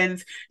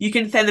questions, you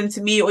can send them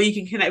to me or you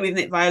can connect with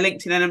Nick via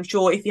LinkedIn. And I'm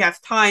sure if he has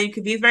time,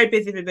 because he's very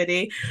busy,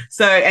 everybody.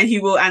 So, and he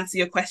will answer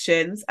your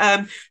questions.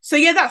 So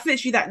yeah, that's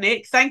literally that,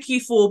 Nick. Thank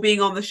you for being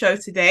on the show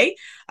today.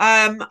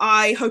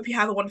 I hope you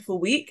have a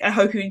wonderful week. I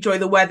hope you enjoy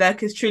the weather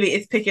because truly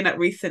it's picking up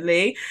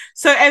recently.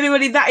 So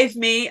everybody, that is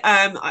me.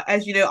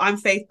 As you know, I'm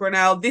Faith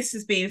Brunel. This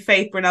has been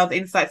Faith Brunel's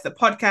Insights, the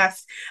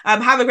podcast.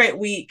 Have a great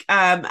week.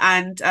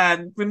 And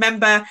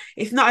remember,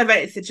 it's not an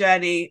event, it's a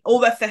journey. All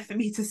that's left for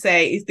me to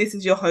say is this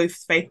is your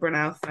host, Faith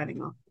Brunel,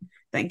 signing off.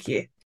 Thank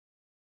you.